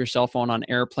 ideally keep your cell phone on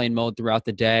airplane mode throughout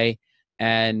the day.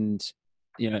 And,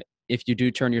 if you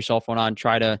do turn your cell phone on,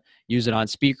 try to use it on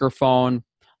speakerphone,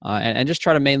 and just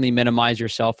try to mainly minimize your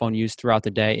cell phone use throughout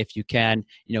the day. If you can,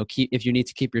 if you need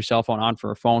to keep your cell phone on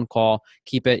for a phone call,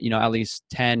 keep it, at least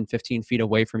 10, 15 feet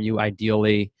away from you,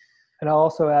 ideally. And I'll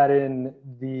also add in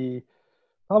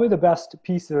probably the best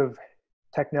piece of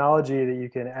technology that you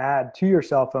can add to your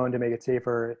cell phone to make it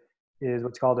safer is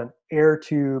what's called an air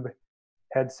tube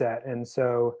headset. And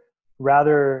so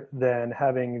rather than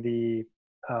having the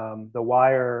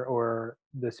wire or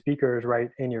the speakers right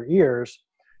in your ears,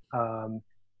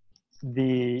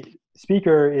 the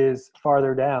speaker is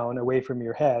farther down away from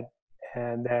your head,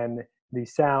 and then the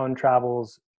sound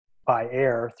travels by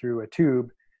air through a tube,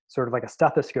 sort of like a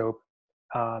stethoscope.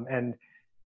 And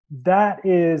that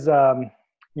is, $30,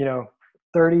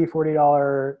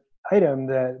 $40 item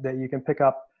that you can pick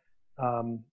up,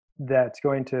 that's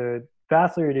going to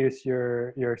vastly reduce your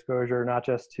exposure, not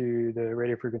just to the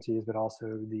radio frequencies, but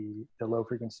also the low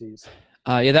frequencies.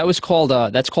 That's called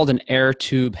an air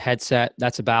tube headset.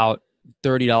 That's about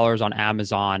 $30 on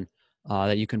Amazon,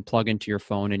 that you can plug into your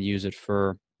phone and use it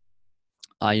for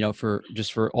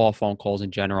all phone calls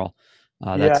in general.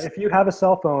 If you have a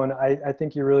cell phone, I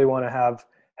think you really want to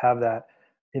have that.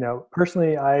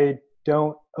 Personally, I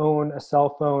don't own a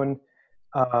cell phone,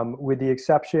 with the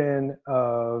exception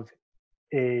of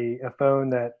a phone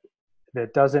that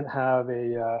doesn't have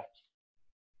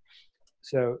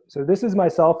so this is my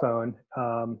cell phone,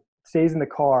 stays in the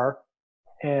car,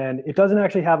 and it doesn't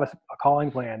actually have a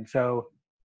calling plan. So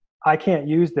I can't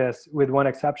use this with one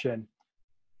exception,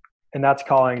 and that's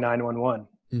calling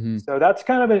 911. So that's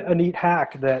kind of a neat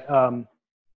hack that,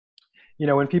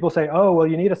 when people say, oh, well,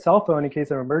 you need a cell phone in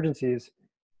case of emergencies,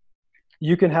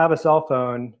 you can have a cell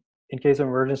phone in case of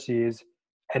emergencies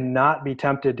and not be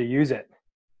tempted to use it.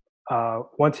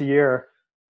 Once a year,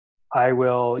 I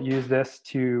will use this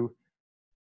to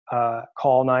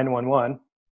call 911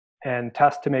 and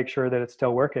test to make sure that it's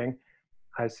still working.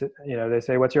 They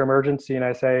say, "What's your emergency?" And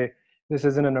I say, "This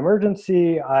isn't an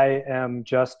emergency. I am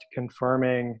just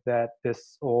confirming that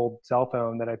this old cell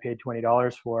phone that I paid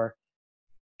 $20 for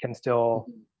can still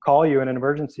call you in an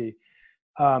emergency."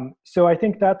 So I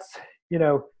think that's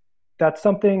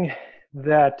something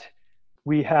that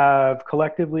we have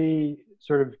collectively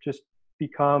sort of just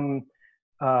become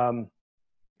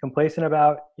complacent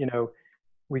about.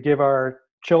 We give our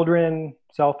children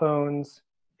cell phones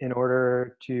in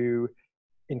order to,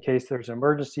 in case there's an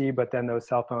emergency, but then those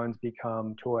cell phones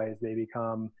become toys. They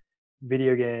become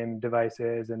video game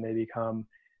devices, and they become,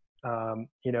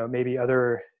 maybe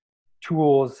other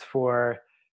tools for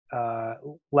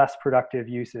less productive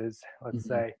uses, let's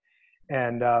say.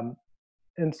 And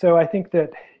so I think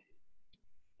that,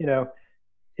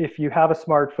 if you have a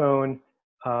smartphone,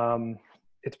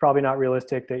 it's probably not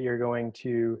realistic that you're going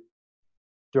to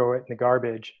throw it in the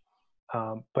garbage.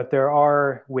 But there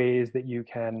are ways that you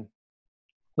can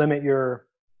limit your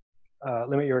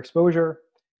exposure.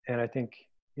 And I think,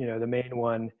 the main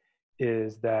one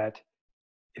is that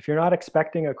if you're not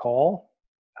expecting a call,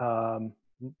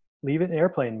 leave it in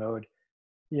airplane mode.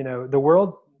 The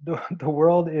world, the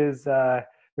world is,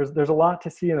 there's a lot to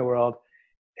see in the world.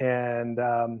 And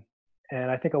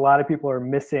I think a lot of people are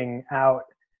missing out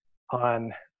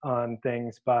on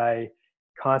things by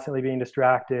constantly being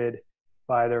distracted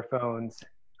by their phones.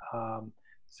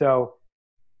 So,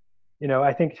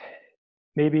 I think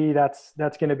maybe that's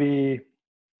going to be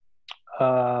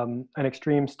an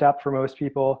extreme step for most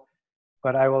people,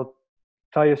 but I will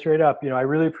tell you straight up, I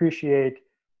really appreciate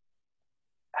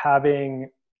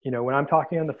having, when I'm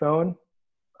talking on the phone,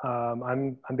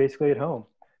 I'm basically at home.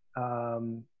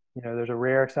 There's a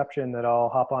rare exception that I'll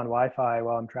hop on Wi-Fi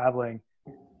while I'm traveling,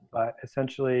 but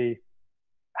essentially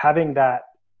having that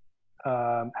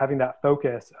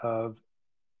focus of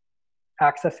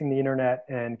accessing the internet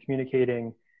and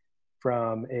communicating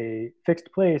from a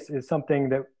fixed place is something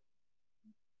that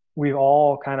we've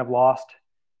all kind of lost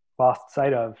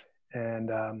sight of, and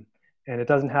it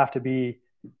doesn't have to be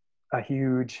a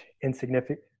huge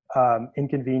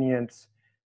inconvenience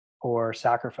or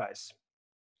sacrifice.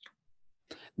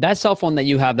 That cell phone that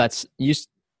you have,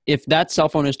 if that cell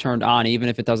phone is turned on, even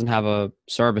if it doesn't have a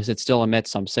service, it still emits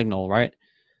some signal, right?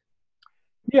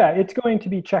 Yeah, it's going to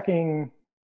be checking.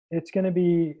 It's going to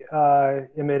be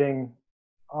emitting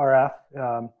RF.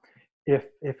 If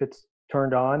it's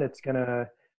turned on, it's going to.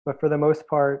 But for the most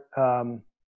part,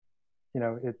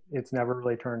 it's never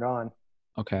really turned on.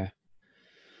 Okay.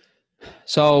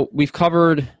 So we've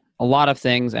covered a lot of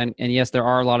things, and yes, there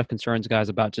are a lot of concerns, guys,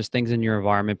 about just things in your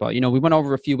environment. But we went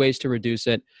over a few ways to reduce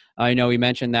it. We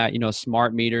mentioned that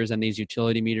smart meters and these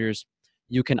utility meters,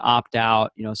 you can opt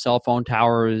out. Cell phone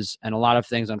towers and a lot of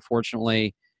things.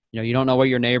 Unfortunately, you don't know what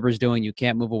your neighbor's doing. You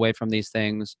can't move away from these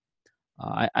things.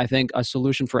 I think a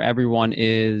solution for everyone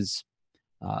is,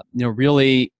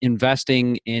 really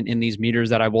investing in these meters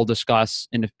that I will discuss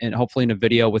in hopefully in a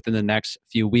video within the next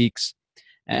few weeks,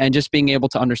 and just being able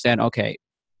to understand, okay,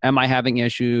 am I having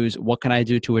issues? What can I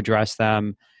do to address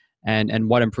them? And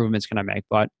what improvements can I make?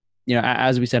 But,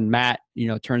 as we said, Matt,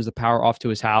 turns the power off to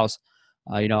his house.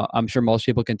 I'm sure most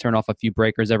people can turn off a few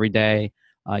breakers every day.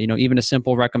 Even a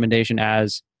simple recommendation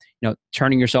as,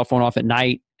 turning your cell phone off at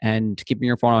night and keeping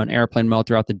your phone on airplane mode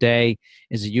throughout the day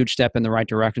is a huge step in the right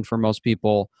direction for most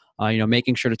people.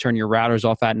 Making sure to turn your routers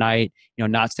off at night,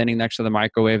 not standing next to the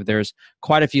microwave. There's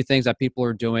quite a few things that people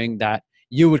are doing that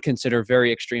you would consider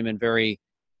very extreme and very,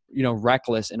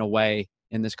 reckless in a way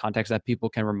in this context that people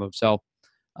can remove. So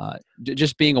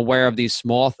just being aware of these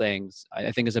small things,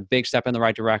 I think is a big step in the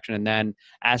right direction. And then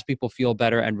as people feel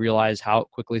better and realize how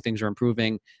quickly things are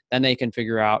improving, then they can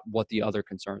figure out what the other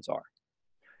concerns are.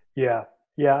 Yeah.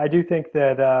 I do think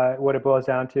that what it boils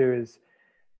down to is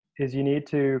you need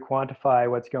to quantify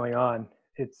what's going on.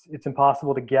 It's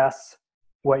impossible to guess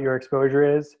what your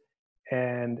exposure is,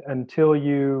 and until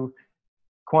you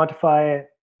quantify it,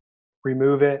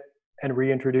 remove it, and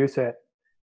reintroduce it,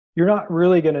 you're not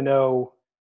really going to know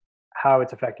how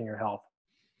it's affecting your health.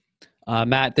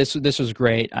 Matt, this was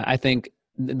great. I think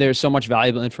there's so much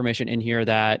valuable information in here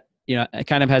that it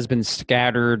kind of has been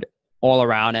scattered all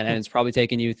around, and it's probably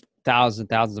taken you thousands and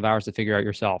thousands of hours to figure out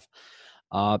yourself.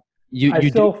 I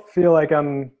still feel like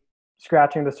I'm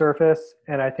scratching the surface,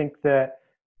 and I think that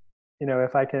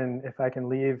if I can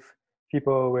leave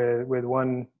people with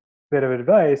one bit of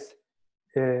advice,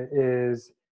 it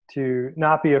is to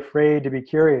not be afraid to be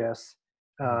curious,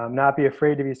 not be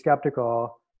afraid to be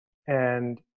skeptical,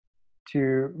 and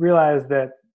to realize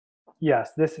that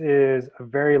yes, this is a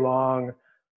very long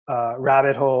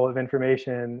rabbit hole of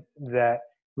information that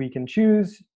we can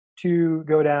choose to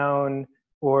go down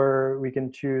or we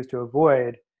can choose to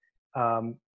avoid.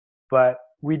 Um, but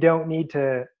we don't need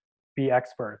to be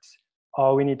experts.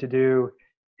 All we need to do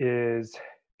is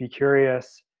be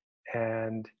curious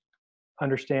and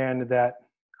understand that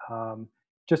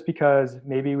just because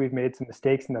maybe we've made some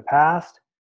mistakes in the past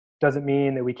doesn't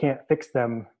mean that we can't fix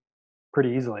them pretty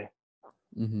easily.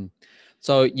 Mm-hmm.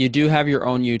 So you do have your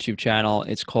own YouTube channel.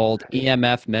 It's called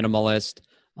EMF Minimalist.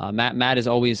 Matt is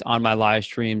always on my live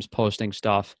streams posting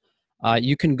stuff.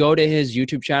 You can go to his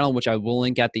YouTube channel, which I will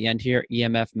link at the end here,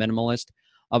 EMF Minimalist.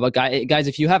 But guys,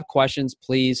 if you have questions,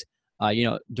 please,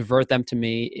 divert them to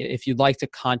me. If you'd like to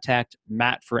contact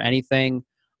Matt for anything,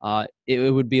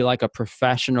 it would be like a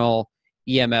professional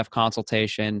EMF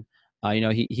consultation.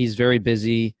 He's very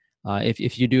busy.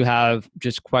 If you do have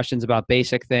just questions about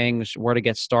basic things, where to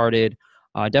get started,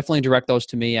 definitely direct those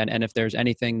to me. And if there's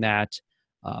anything that,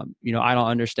 I don't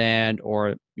understand,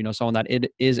 or, someone that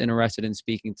it is interested in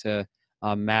speaking to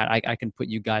Matt, I can put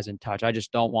you guys in touch. I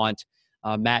just don't want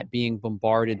Matt being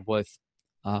bombarded with,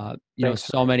 Thanks.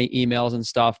 so many emails and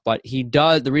stuff. But he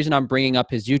does. The reason I'm bringing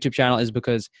up his YouTube channel is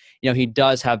because, he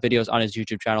does have videos on his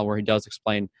YouTube channel where he does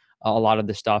explain a lot of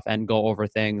this stuff and go over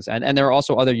things. And there are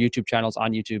also other YouTube channels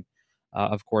on YouTube,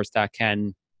 of course, there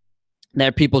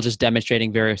are people just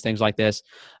demonstrating various things like this.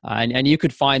 And you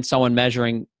could find someone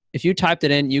measuring, if you typed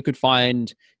it in, you could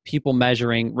find people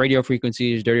measuring radio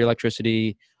frequencies, dirty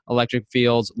electricity, electric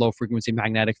fields, low frequency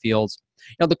magnetic fields.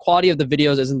 The quality of the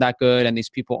videos isn't that good, and these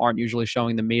people aren't usually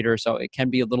showing the meter, so it can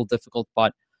be a little difficult.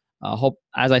 But hope,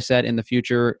 as I said, in the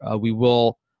future, we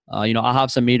will, I'll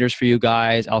have some meters for you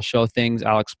guys. I'll show things,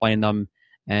 I'll explain them,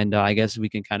 and I guess we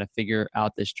can kind of figure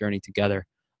out this journey together.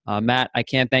 Matt, I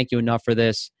can't thank you enough for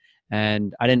this.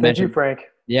 And I didn't Thank mention, you, Frank.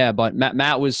 yeah, but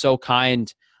Matt was so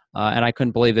kind, and I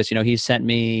couldn't believe this. He sent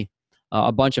me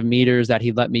a bunch of meters that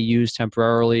he let me use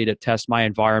temporarily to test my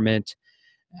environment,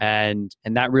 and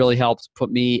that really helped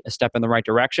put me a step in the right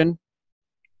direction.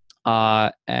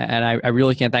 And I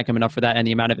really can't thank him enough for that, and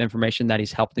the amount of information that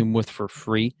he's helped him with for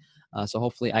free. So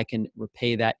hopefully I can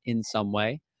repay that in some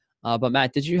way. But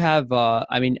Matt, did you have?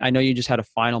 I know you just had a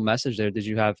final message there. Did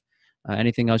you have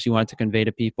anything else you wanted to convey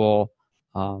to people?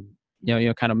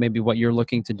 Kind of maybe what you're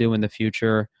looking to do in the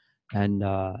future, and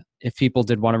if people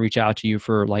did want to reach out to you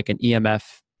for like an EMF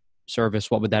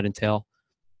service, what would that entail?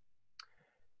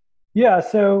 Yeah,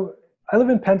 so I live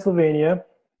in Pennsylvania,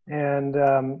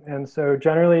 and so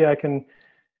generally I can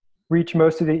reach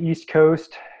most of the East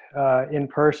Coast in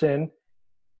person.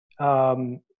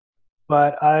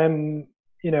 But I'm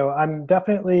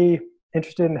definitely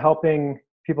interested in helping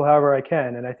people however I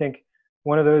can, and I think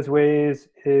one of those ways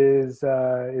is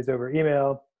over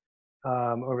email,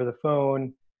 over the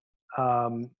phone,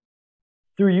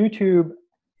 through YouTube.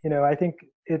 I think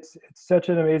it's such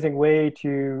an amazing way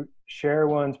to share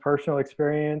one's personal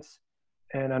experience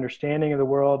and understanding of the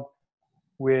world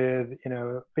with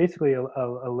basically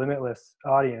a limitless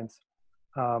audience.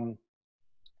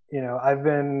 I've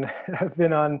been I've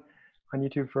been on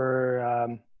YouTube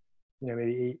for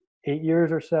maybe eight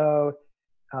years or so,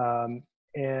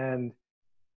 and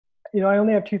I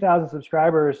only have 2,000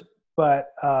 subscribers, but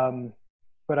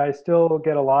I still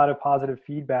get a lot of positive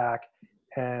feedback,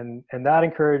 and that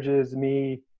encourages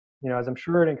me, as I'm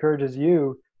sure it encourages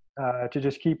you, to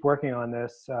just keep working on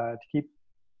this, to keep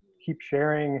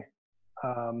sharing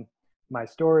my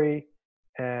story,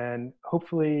 and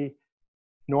hopefully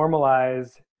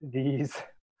normalize these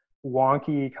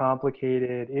wonky,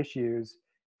 complicated issues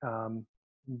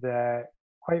that,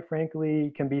 quite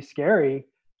frankly, can be scary.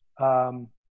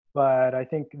 But I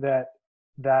think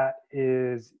that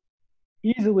is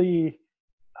easily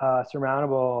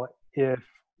surmountable if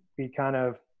we kind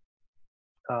of,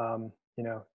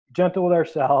 gentle with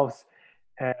ourselves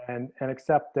and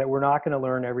accept that we're not going to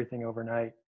learn everything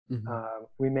overnight.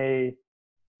 Mm-hmm.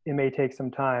 It may take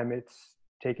some time. It's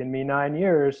taken me 9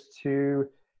 years to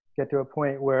get to a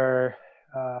point where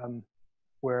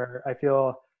I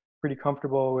feel pretty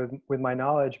comfortable with my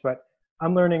knowledge, but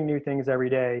I'm learning new things every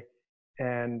day.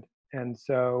 And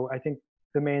so I think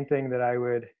the main thing that I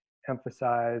would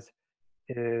emphasize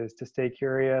is to stay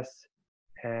curious,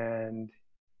 and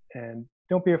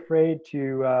don't be afraid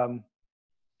to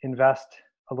invest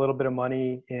a little bit of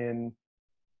money in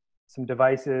some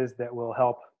devices that will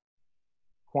help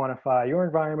quantify your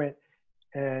environment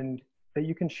and that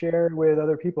you can share with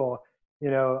other people.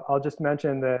 I'll just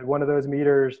mention that one of those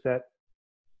meters that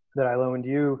I loaned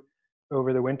you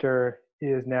over the winter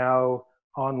is now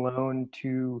on loan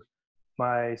to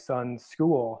my son's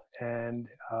school, and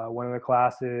one of the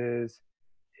classes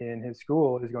in his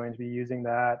school is going to be using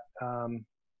that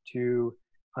to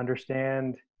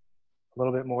understand a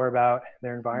little bit more about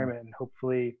their environment and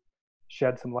hopefully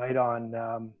shed some light on,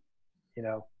 you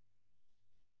know,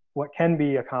 what can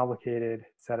be a complicated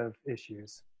set of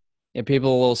issues. Yeah,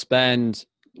 people will spend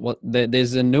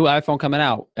there's a new iPhone coming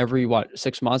out every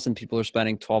 6 months, and people are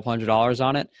spending $1,200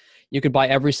 on it. You could buy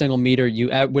every single meter you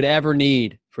would ever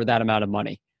need for that amount of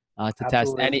money to test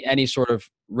Absolutely. any sort of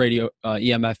radio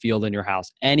EMF field in your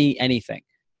house, anything.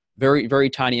 Very, very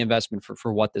tiny investment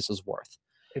for what this is worth.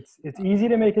 It's easy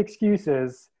to make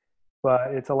excuses,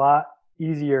 but it's a lot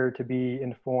easier to be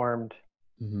informed,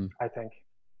 I think.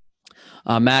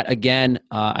 Matt, again,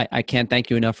 I can't thank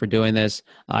you enough for doing this.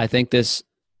 I think this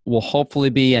will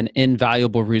hopefully be an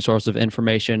invaluable resource of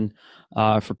information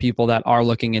for people that are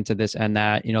looking into this, and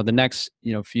that, the next,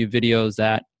 few videos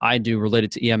that I do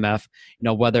related to EMF,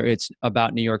 whether it's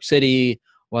about New York City,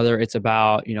 whether it's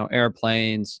about,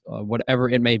 airplanes, whatever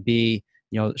it may be,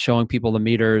 showing people the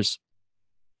meters.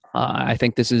 I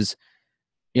think this is,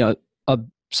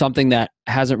 something that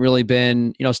hasn't really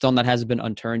been, stone that hasn't been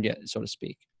unturned yet, so to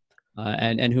speak.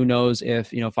 And who knows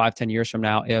if, 5-10 years from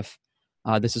now, if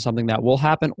this is something that will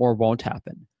happen or won't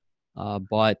happen.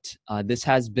 But this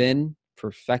has been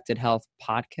Perfected Health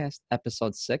Podcast,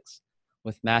 episode 6,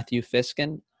 with Matthew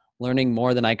Fiskin, learning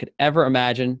more than I could ever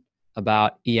imagine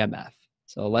about EMF.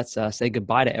 So let's say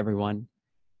goodbye to everyone.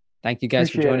 Thank you guys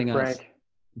for joining us. Frank.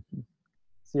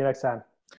 See you next time.